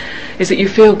writing, is that you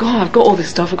feel, God, I've got all this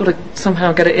stuff, I've got to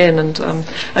somehow get it in.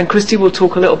 And Christy will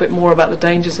talk a little bit more about the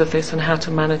dangers of this and how to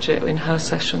manage it in her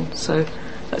session. So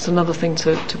that's another thing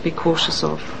to be cautious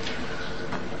of.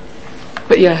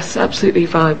 But yes, absolutely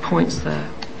valid points there.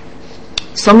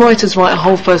 Some writers write a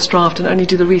whole first draft and only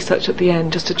do the research at the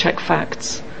end just to check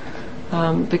facts.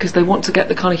 Because they want to get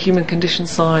the kind of human condition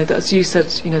side, as you said,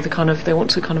 they want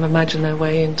to kind of imagine their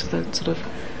way into the sort of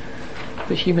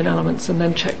the human elements, and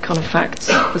then check kind of facts,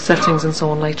 the settings and so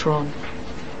on later on.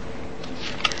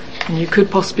 And you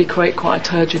could possibly create quite a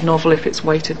turgid novel if it's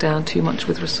weighted down too much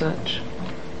with research.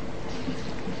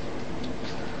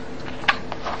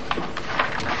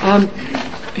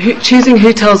 Choosing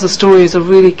who tells the story is a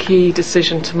really key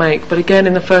decision to make, but again,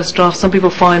 in the first draft, some people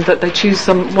find that they choose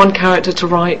one character to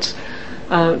write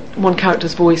one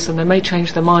character's voice, and they may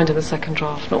change their mind in the second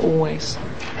draft, not always.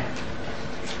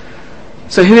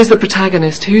 So who is the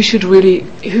protagonist? Who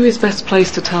is best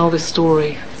placed to tell this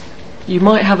story? You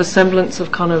might have a semblance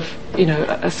of kind of,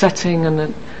 a setting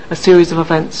and a series of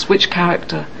events. Which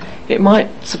character? It might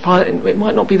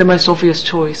not be the most obvious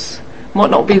choice. It might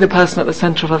not be the person at the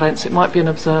centre of events. It might be an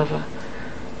observer.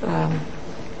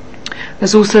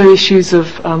 There's also issues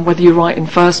of whether you write in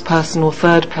first person or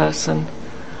third person.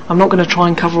 I'm not going to try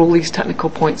and cover all these technical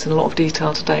points in a lot of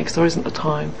detail today because there isn't the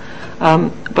time.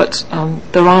 But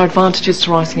there are advantages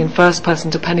to writing in first person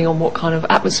depending on what kind of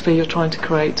atmosphere you're trying to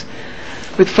create.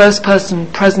 With first person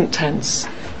present tense,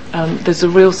 there's a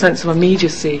real sense of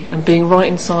immediacy and being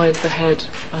right inside the head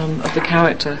of the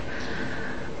character.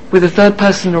 With a third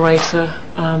person narrator,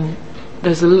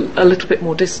 there's a little bit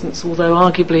more distance, although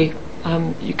arguably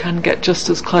you can get just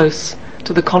as close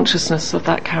to the consciousness of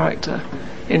that character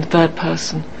in third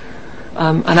person.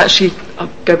 And actually,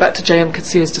 I'll go back to J.M.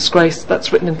 Coetzee's Disgrace,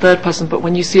 that's written in third person, but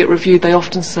when you see it reviewed, they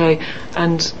often say,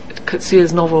 and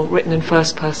Coetzee's novel written in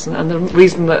first person, and the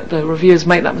reason that the reviewers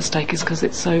make that mistake is because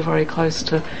it's so very close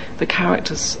to the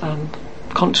character's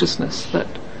consciousness that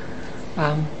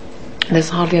there's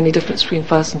hardly any difference between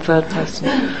first and third person.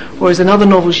 Whereas in other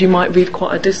novels you might read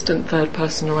quite a distant third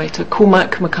person narrator.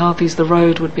 Cormac McCarthy's The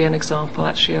Road would be an example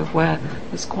actually of where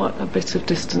there's quite a bit of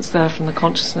distance there from the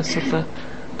consciousness of the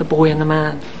boy and the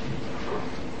man.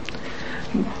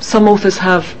 Some authors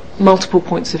have multiple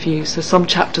points of view, so some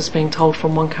chapters being told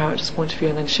from one character's point of view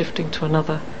and then shifting to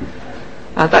another.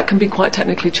 That can be quite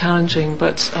technically challenging,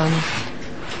 but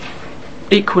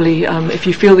equally, if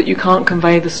you feel that you can't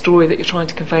convey the story that you're trying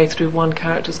to convey through one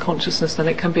character's consciousness, then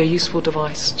it can be a useful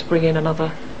device to bring in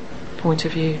another point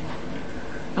of view.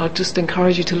 I'd just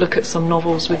encourage you to look at some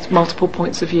novels with multiple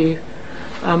points of view.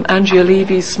 Andrea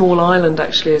Levy's Small Island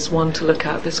actually is one to look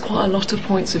at. There's quite a lot of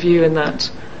points of view in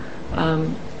that,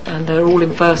 and they're all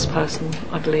in first person,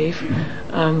 I believe.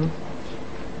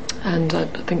 And I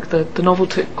think the novel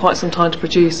took quite some time to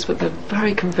produce, but they're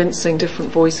very convincing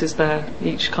different voices there,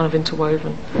 each kind of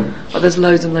interwoven. But there's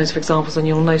loads and loads of examples, and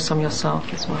you'll know some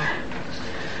yourself as well.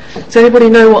 Does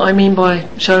anybody know what I mean by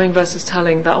showing versus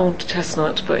telling? That old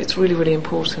chestnut, but it's really, really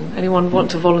important. Anyone want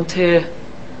to volunteer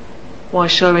why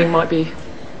showing might be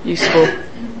useful?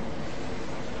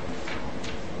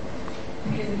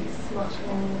 Because it's much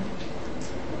more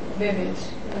vivid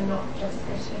and not just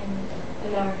getting a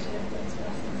narrative that's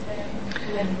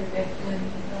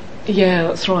Yeah,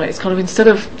 that's right. It's kind of, instead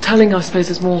of telling, I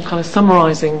suppose, is more kind of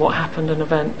summarising what happened in an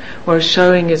event, whereas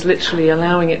showing is literally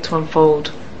allowing it to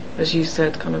unfold, as you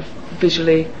said, kind of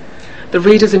visually. The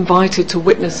reader's invited to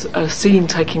witness a scene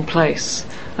taking place,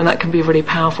 and that can be really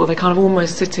powerful. They're kind of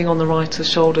almost sitting on the writer's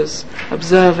shoulders,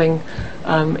 observing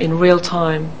in real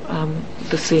time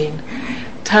the scene.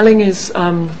 Telling is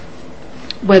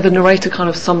where the narrator kind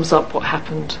of sums up what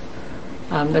happened.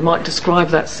 They might describe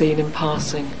that scene in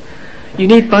passing. You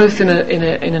need both in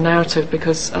a narrative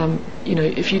because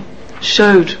if you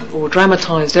showed or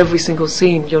dramatised every single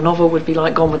scene, your novel would be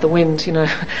like Gone with the Wind.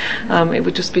 It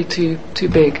would just be too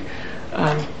big.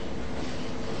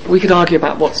 We could argue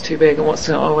about what's too big and what's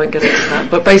not. I won't get into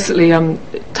that. But basically,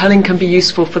 telling can be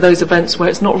useful for those events where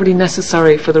it's not really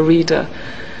necessary for the reader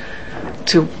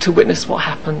to witness what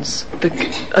happens.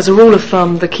 As a rule of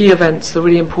thumb, the key events, the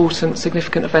really important,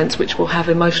 significant events which will have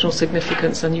emotional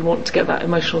significance, and you want to get that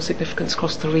emotional significance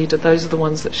across the reader, those are the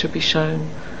ones that should be shown.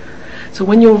 So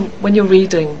when you're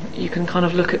reading, you can kind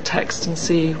of look at text and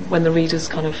see when the reader's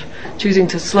kind of choosing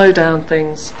to slow down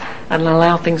things and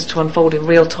allow things to unfold in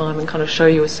real time and kind of show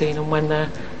you a scene, and when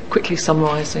they're quickly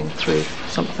summarising through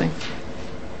something.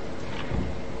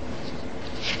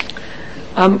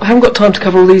 I haven't got time to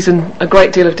cover all these in a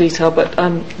great deal of detail, but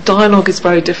dialogue is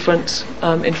very different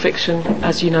in fiction,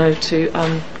 as you know, to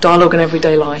dialogue in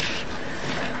everyday life.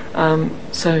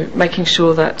 So making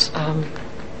sure that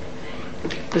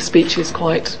the speech is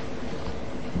quite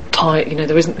tight,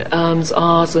 there isn't ums,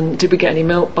 ahs, and did we get any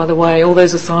milk, by the way? All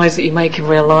those asides that you make in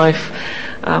real life,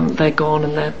 they're gone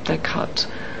and they're cut.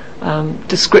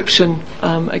 Description,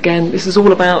 again, this is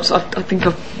all about, I think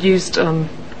I've used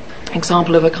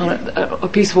example of a kind of a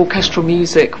piece of orchestral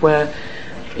music where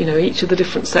each of the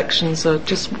different sections are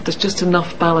there's just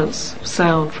enough balance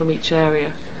sound from each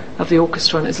area of the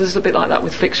orchestra, and it's a little bit like that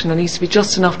with fiction. There needs to be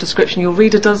just enough description. Your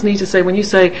reader does need to say, when you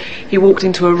say he walked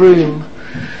into a room,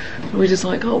 the reader's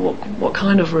like, oh, what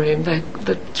kind of room?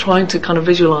 They're trying to kind of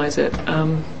visualise it,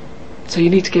 so you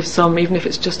need to give some, even if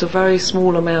it's just a very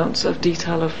small amount of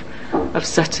detail of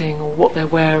setting, or what they're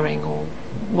wearing, or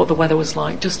what the weather was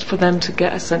like, just for them to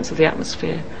get a sense of the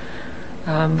atmosphere.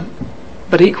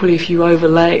 But equally, if you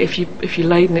overlay, if you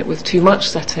laden it with too much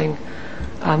setting,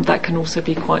 that can also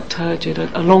be quite turgid.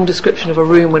 A long description of a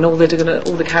room when all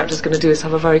the characters are going to do is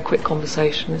have a very quick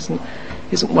conversation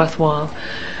isn't worthwhile.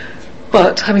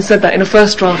 But having said that, in a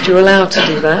first draft, you're allowed to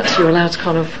do that. You're allowed to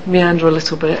kind of meander a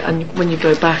little bit, and when you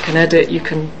go back and edit, you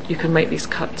can make these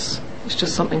cuts. It's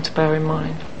just something to bear in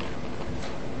mind.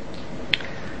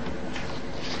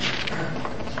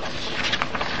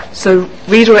 So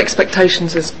reader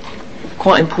expectations is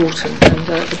quite important, and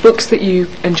the books that you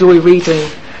enjoy reading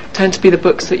tend to be the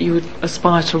books that you would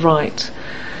aspire to write.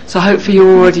 So hopefully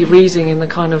you're already reading in the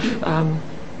kind of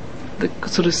the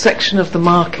sort of section of the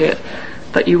market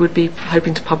that you would be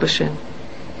hoping to publish in.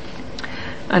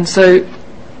 And so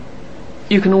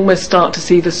you can almost start to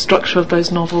see the structure of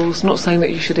those novels, not saying that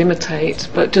you should imitate,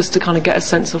 but just to kind of get a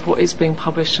sense of what is being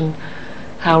published and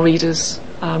how readers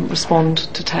respond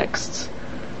to texts.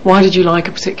 Why did you like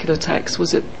a particular text?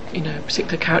 Was it, a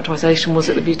particular characterisation? Was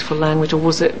it the beautiful language, or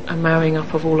was it a marrying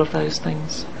up of all of those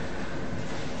things?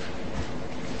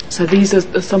 So these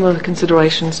are some of the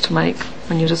considerations to make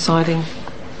when you're deciding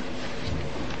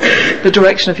the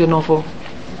direction of your novel.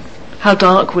 How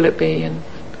dark will it be, and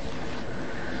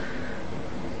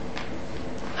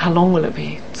how long will it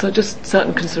be? So just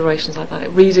certain considerations like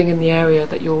that. Reading in the area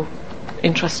that you're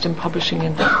interested in publishing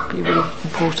in would be really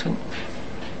important.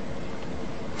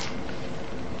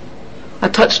 I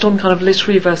touched on kind of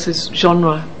literary versus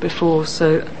genre before,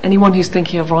 so anyone who's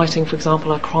thinking of writing, for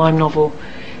example, a crime novel,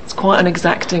 it's quite an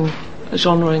exacting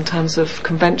genre in terms of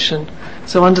convention.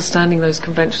 So understanding those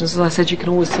conventions, as I said, you can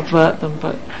always subvert them,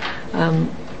 but and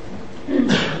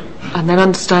then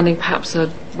understanding perhaps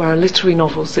where a literary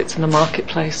novel sits in the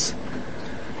marketplace.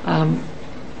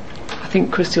 I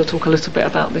think Christy will talk a little bit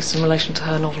about this in relation to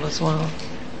her novel as well.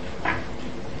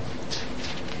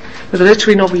 With a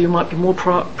literary novel, you might be more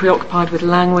preoccupied with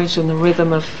language and the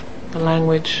rhythm of the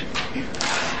language.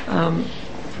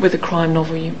 With a crime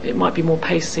novel, it might be more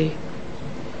pacey.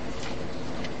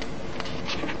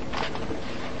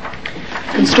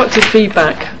 Constructive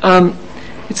feedback.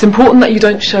 It's important that you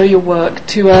don't show your work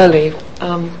too early,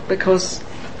 because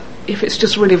if it's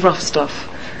just really rough stuff,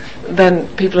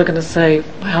 then people are going to say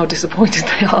how disappointed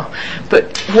they are.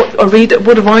 But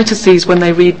what a writer sees when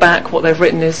they read back what they've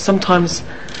written is sometimes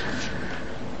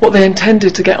what they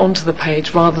intended to get onto the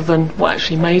page rather than what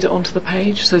actually made it onto the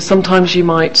page. So sometimes you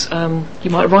might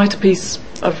write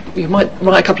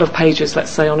a couple of pages,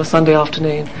 let's say, on a Sunday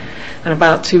afternoon, and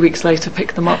about 2 weeks later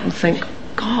pick them up and think,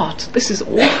 God, this is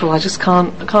awful. I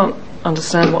can't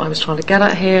understand what I was trying to get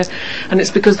at here. And it's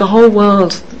because the whole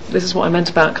world, this is what I meant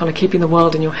about kind of keeping the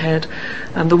world in your head,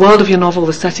 and the world of your novel,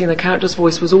 the setting, the character's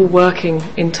voice was all working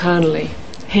internally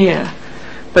here,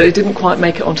 but it didn't quite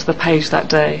make it onto the page that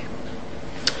day.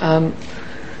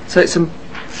 So it's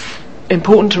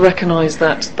important to recognise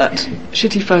that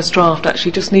shitty first draft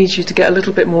actually just needs you to get a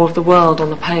little bit more of the world on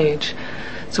the page.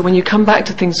 So when you come back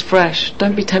to things fresh,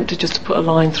 don't be tempted just to put a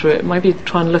line through it. Maybe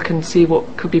try and look and see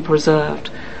what could be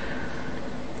preserved.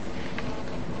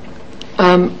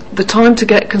 The time to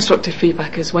get constructive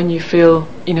feedback is when you feel,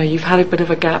 you've had a bit of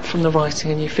a gap from the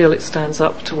writing and you feel it stands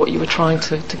up to what you were trying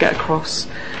to get across.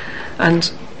 And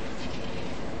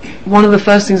one of the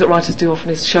first things that writers do often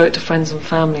is show it to friends and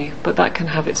family, but that can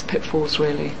have its pitfalls,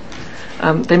 really.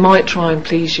 They might try and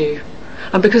please you.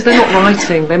 And because they're not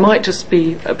writing, they might just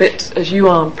be a bit, as you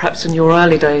are perhaps in your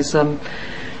early days,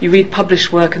 you read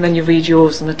published work and then you read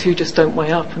yours and the two just don't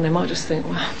weigh up, and they might just think,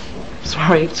 well,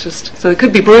 sorry, it's just... So it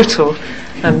could be brutal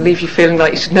and leave you feeling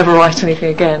like you should never write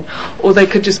anything again. Or they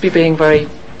could just be being very,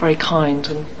 very kind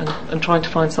and trying to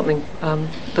find something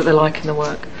that they like in the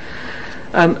work.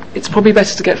 it's probably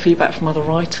better to get feedback from other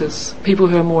writers, people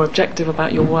who are more objective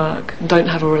about your work and don't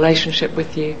have a relationship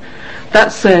with you.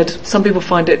 That said, some people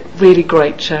find it really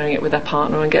great sharing it with their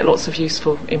partner and get lots of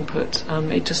useful input.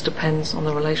 It just depends on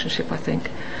the relationship, I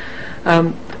think.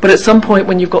 But at some point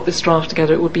when you've got this draft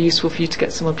together, it would be useful for you to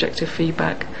get some objective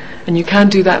feedback. And you can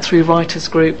do that through writers'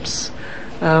 groups.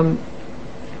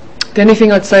 The only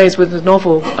thing I'd say is with the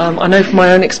novel, I know from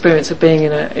my own experience of being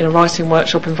in a writing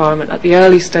workshop environment at the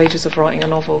early stages of writing a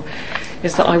novel,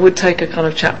 is that I would take a kind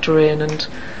of chapter in, and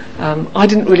I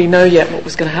didn't really know yet what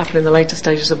was going to happen in the later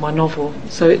stages of my novel,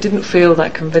 so it didn't feel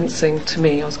that convincing to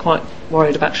me. I was quite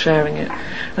worried about sharing it,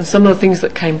 and some of the things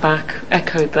that came back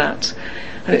echoed that.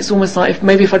 And it's almost like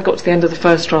if I'd got to the end of the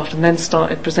first draft and then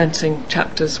started presenting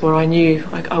chapters where I knew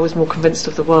I was more convinced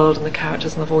of the world and the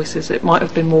characters and the voices, it might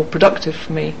have been more productive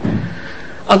for me.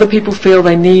 Other people feel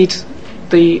they need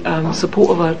the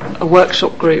support of a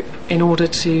workshop group in order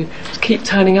to keep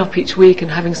turning up each week and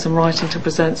having some writing to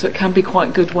present, so it can be quite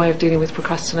a good way of dealing with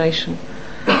procrastination.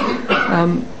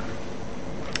 But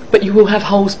you will have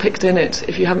holes picked in it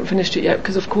if you haven't finished it yet,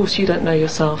 because of course you don't know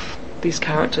yourself, these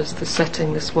characters, the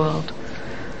setting, this world.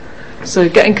 So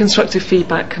getting constructive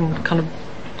feedback can kind of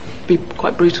be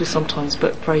quite brutal sometimes,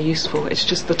 but very useful. It's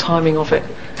just the timing of it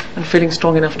and feeling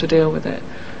strong enough to deal with it.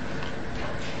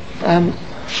 I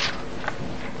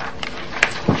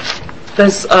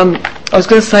was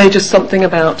going to say just something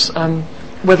about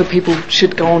whether people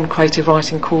should go on creative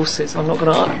writing courses. I'm not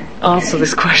going to answer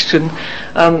this question,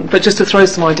 but just to throw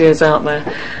some ideas out there.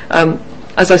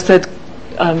 As I said,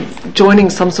 joining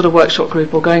some sort of workshop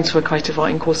group or going to a creative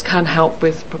writing course can help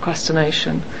with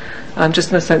procrastination, just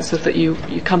in the sense of that you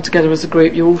come together as a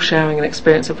group, you're all sharing an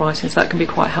experience of writing, so that can be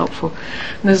quite helpful.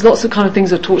 And there's lots of kind of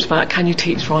things I've talked about, can you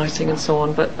teach writing and so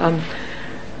on, but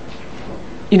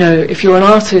if you're an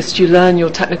artist, you learn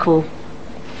your technical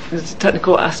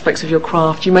aspects of your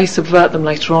craft. You may subvert them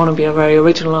later on and be a very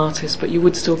original artist, but you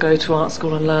would still go to art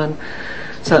school and learn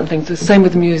certain things. The same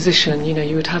with a musician,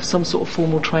 you would have some sort of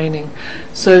formal training.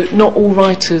 So not all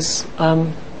writers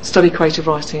study creative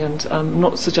writing, and I'm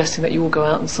not suggesting that you will go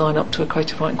out and sign up to a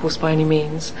creative writing course by any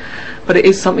means, but it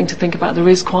is something to think about. There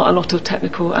is quite a lot of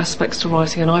technical aspects to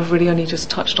writing, and I've really only just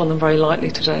touched on them very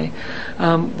lightly today,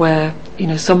 where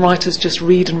some writers just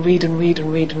read and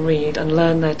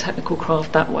learn their technical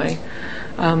craft that way,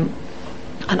 and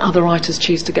other writers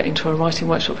choose to get into a writing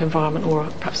workshop environment or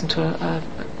perhaps into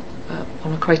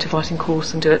on a creative writing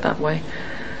course and do it that way.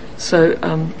 So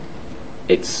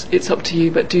it's up to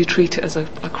you, but do treat it as a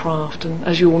craft. And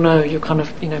as you all know, you're kind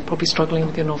of probably struggling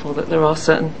with your novel, that there are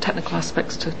certain technical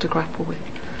aspects to grapple with.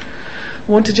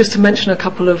 I wanted just to mention a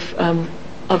couple of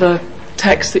other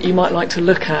texts that you might like to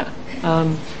look at.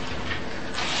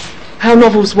 How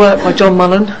Novels Work by John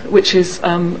Mullen, which is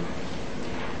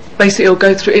basically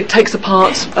it takes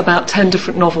apart about 10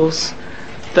 different novels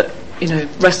that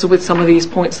wrestle with some of these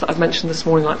points that I've mentioned this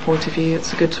morning, like point of view.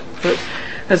 It's a good book.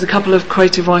 There's a couple of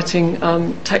creative writing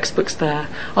textbooks there.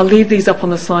 I'll leave these up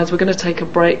on the slides. We're going to take a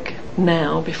break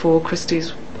now before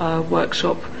Christie's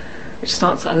workshop, which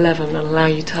starts at 11, and allow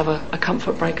you to have a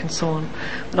comfort break and so on.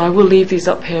 But I will leave these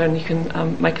up here, and you can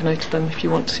make a note of them if you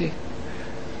want to.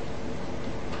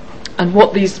 And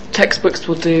what these textbooks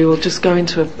will do, will just go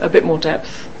into a bit more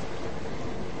depth.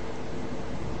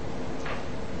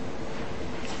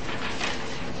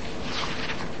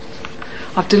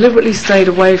 I've deliberately stayed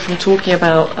away from talking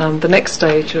about the next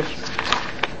stage of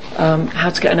how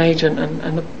to get an agent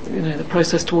and the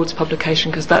process towards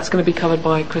publication, because that's going to be covered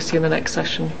by Chrissy in the next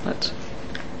session. But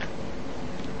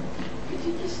could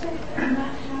you just say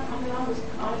about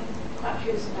I'm quite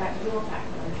curious about your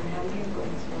background and how you got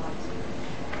into writing.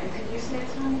 And could you say a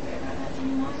tiny bit about that, do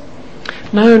you mind?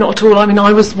 No, not at all. I mean,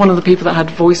 I was one of the people that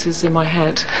had voices in my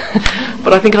head.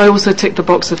 But I think I also ticked the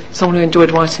box of someone who enjoyed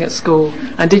writing at school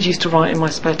and did used to write in my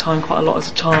spare time quite a lot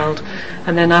as a child.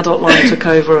 And then adult life took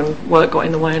over and work got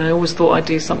in the way, and I always thought I'd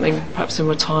do something perhaps in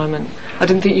retirement. I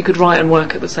didn't think you could write and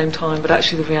work at the same time, but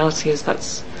actually the reality is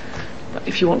that's,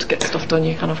 if you want to get stuff done,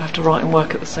 you kind of have to write and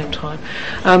work at the same time.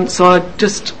 So I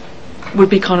just would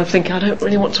be kind of thinking, I don't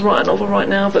really want to write a novel right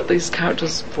now, but these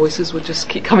characters' voices would just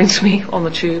keep coming to me on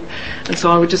the tube, and so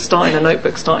I would just start in a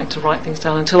notebook starting to write things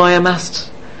down until I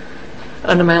amassed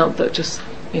an amount that just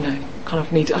kind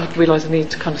of I realised I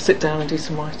needed to kind of sit down and do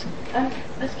some writing. I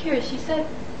was curious, you said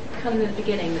kind of in the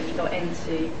beginning that you got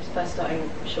into first starting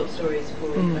short stories before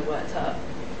you kind of worked up.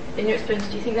 In your experience,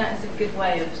 do you think that is a good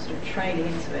way of sort of training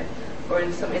into it, or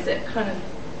is it kind of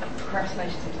a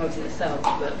procrastination sometimes in itself,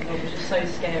 that the novel's just so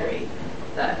scary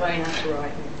that if I only have to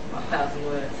write 1,000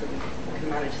 words and I can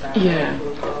manage that? Yeah.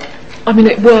 I mean,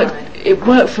 it it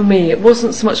worked for me. It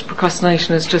wasn't so much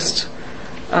procrastination as just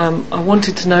I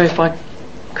wanted to know if I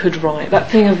could write.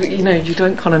 That thing of, you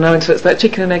don't kind of know until it's that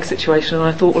chicken and egg situation, and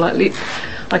I thought, well, at least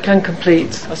I can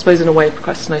complete, I suppose in a way,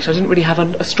 procrastination. I didn't really have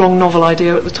a strong novel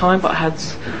idea at the time, but I had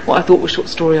what I thought were short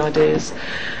story ideas,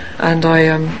 and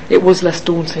it was less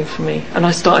daunting for me, and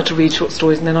I started to read short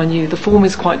stories, and then I knew the form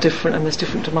is quite different and there's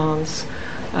different demands.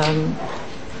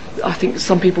 I think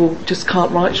some people just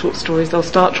can't write short stories. They'll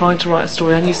start trying to write a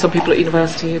story. I knew some people at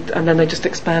university, and then they just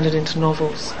expanded into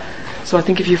novels. So I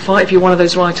think if you're one of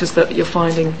those writers that you're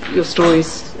finding your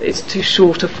stories, it's too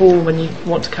short a form and you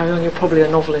want to carry on, you're probably a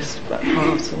novelist at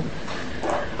heart.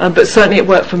 But certainly it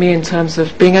worked for me in terms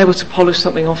of being able to polish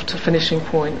something off to finishing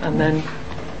point, and then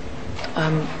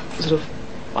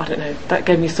that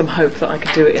gave me some hope that I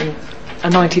could do it in a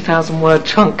 90,000 word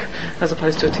chunk as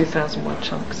opposed to a 2,000 word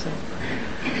chunk. So,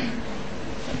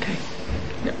 okay.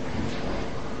 Yep.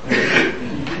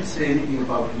 You didn't say anything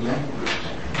about language.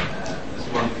 That's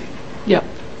one thing. Yep.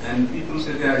 And people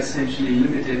say there are essentially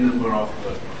limited number of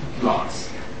plots.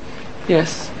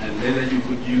 Yes. And whether you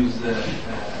could use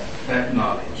that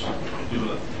knowledge to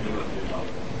develop your novel.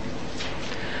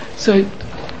 So,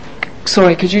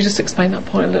 sorry, could you just explain that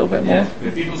point a little bit more? Yeah.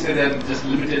 When people say there are just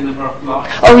limited number of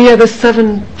plots. Oh yeah, there's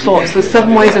 7 plots. There's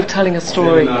 7 ways of telling a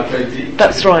story.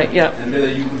 That's right. Yeah. And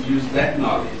whether you could use that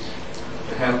knowledge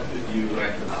to help you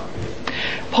write the novel.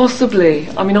 Possibly.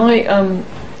 I mean,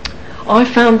 I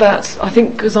found that, I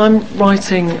think because I'm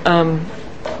writing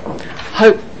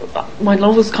my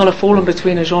novel's kind of fallen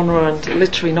between a genre and a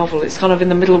literary novel. It's kind of in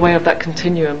the middle way of that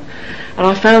continuum, and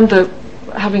I found that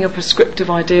having a prescriptive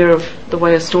idea of the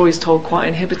way a story's told quite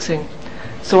inhibiting.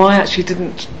 So I actually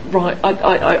didn't write.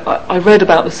 I read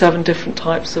about the 7 different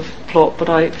types of plot,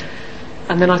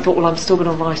 and then I thought, well, I'm still going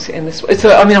to write it in this way. So,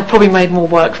 I mean, I've probably made more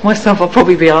work for myself. I'll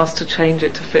probably be asked to change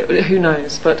it to fit, who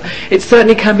knows. But it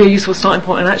certainly can be a useful starting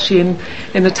point. And actually,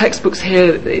 in the textbooks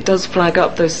here, it does flag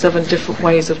up those 7 different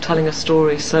ways of telling a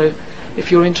story. So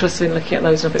if you're interested in looking at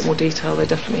those in a bit more detail, they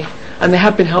definitely... And they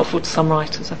have been helpful to some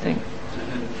writers, I think.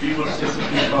 And people are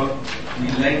speaking about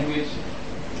the language,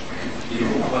 too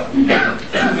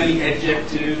many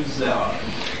adjectives,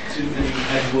 too many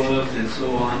adverbs, and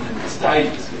so on, and style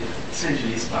is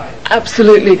essentially style.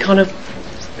 Absolutely, kind of.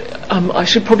 I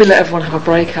should probably let everyone have a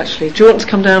break. Actually, do you want to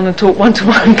come down and talk one to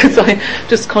one? Because I'm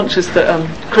just conscious that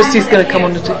Christy's going to come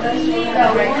on to do.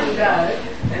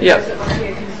 Yeah.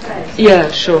 Yeah,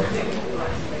 sure.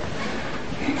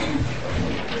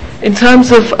 In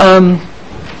terms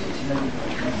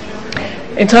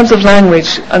of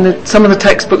language, and some of the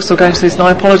textbooks will go into this, and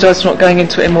I apologise for not going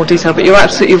into it in more detail, but you're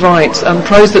absolutely right.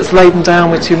 Prose that's laden down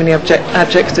with too many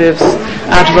adjectives,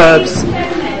 adverbs.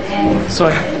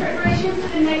 Sorry. Preparation for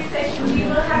the next session, you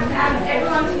will have to ask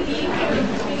everyone to leave.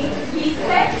 We need to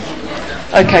reset.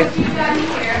 Okay. What you've done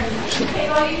here, take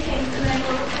all your things, and then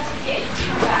we'll get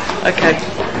come back. Okay.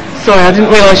 Sorry, I didn't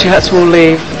realise you had to all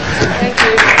leave. Thank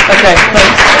you. Okay,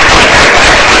 thanks.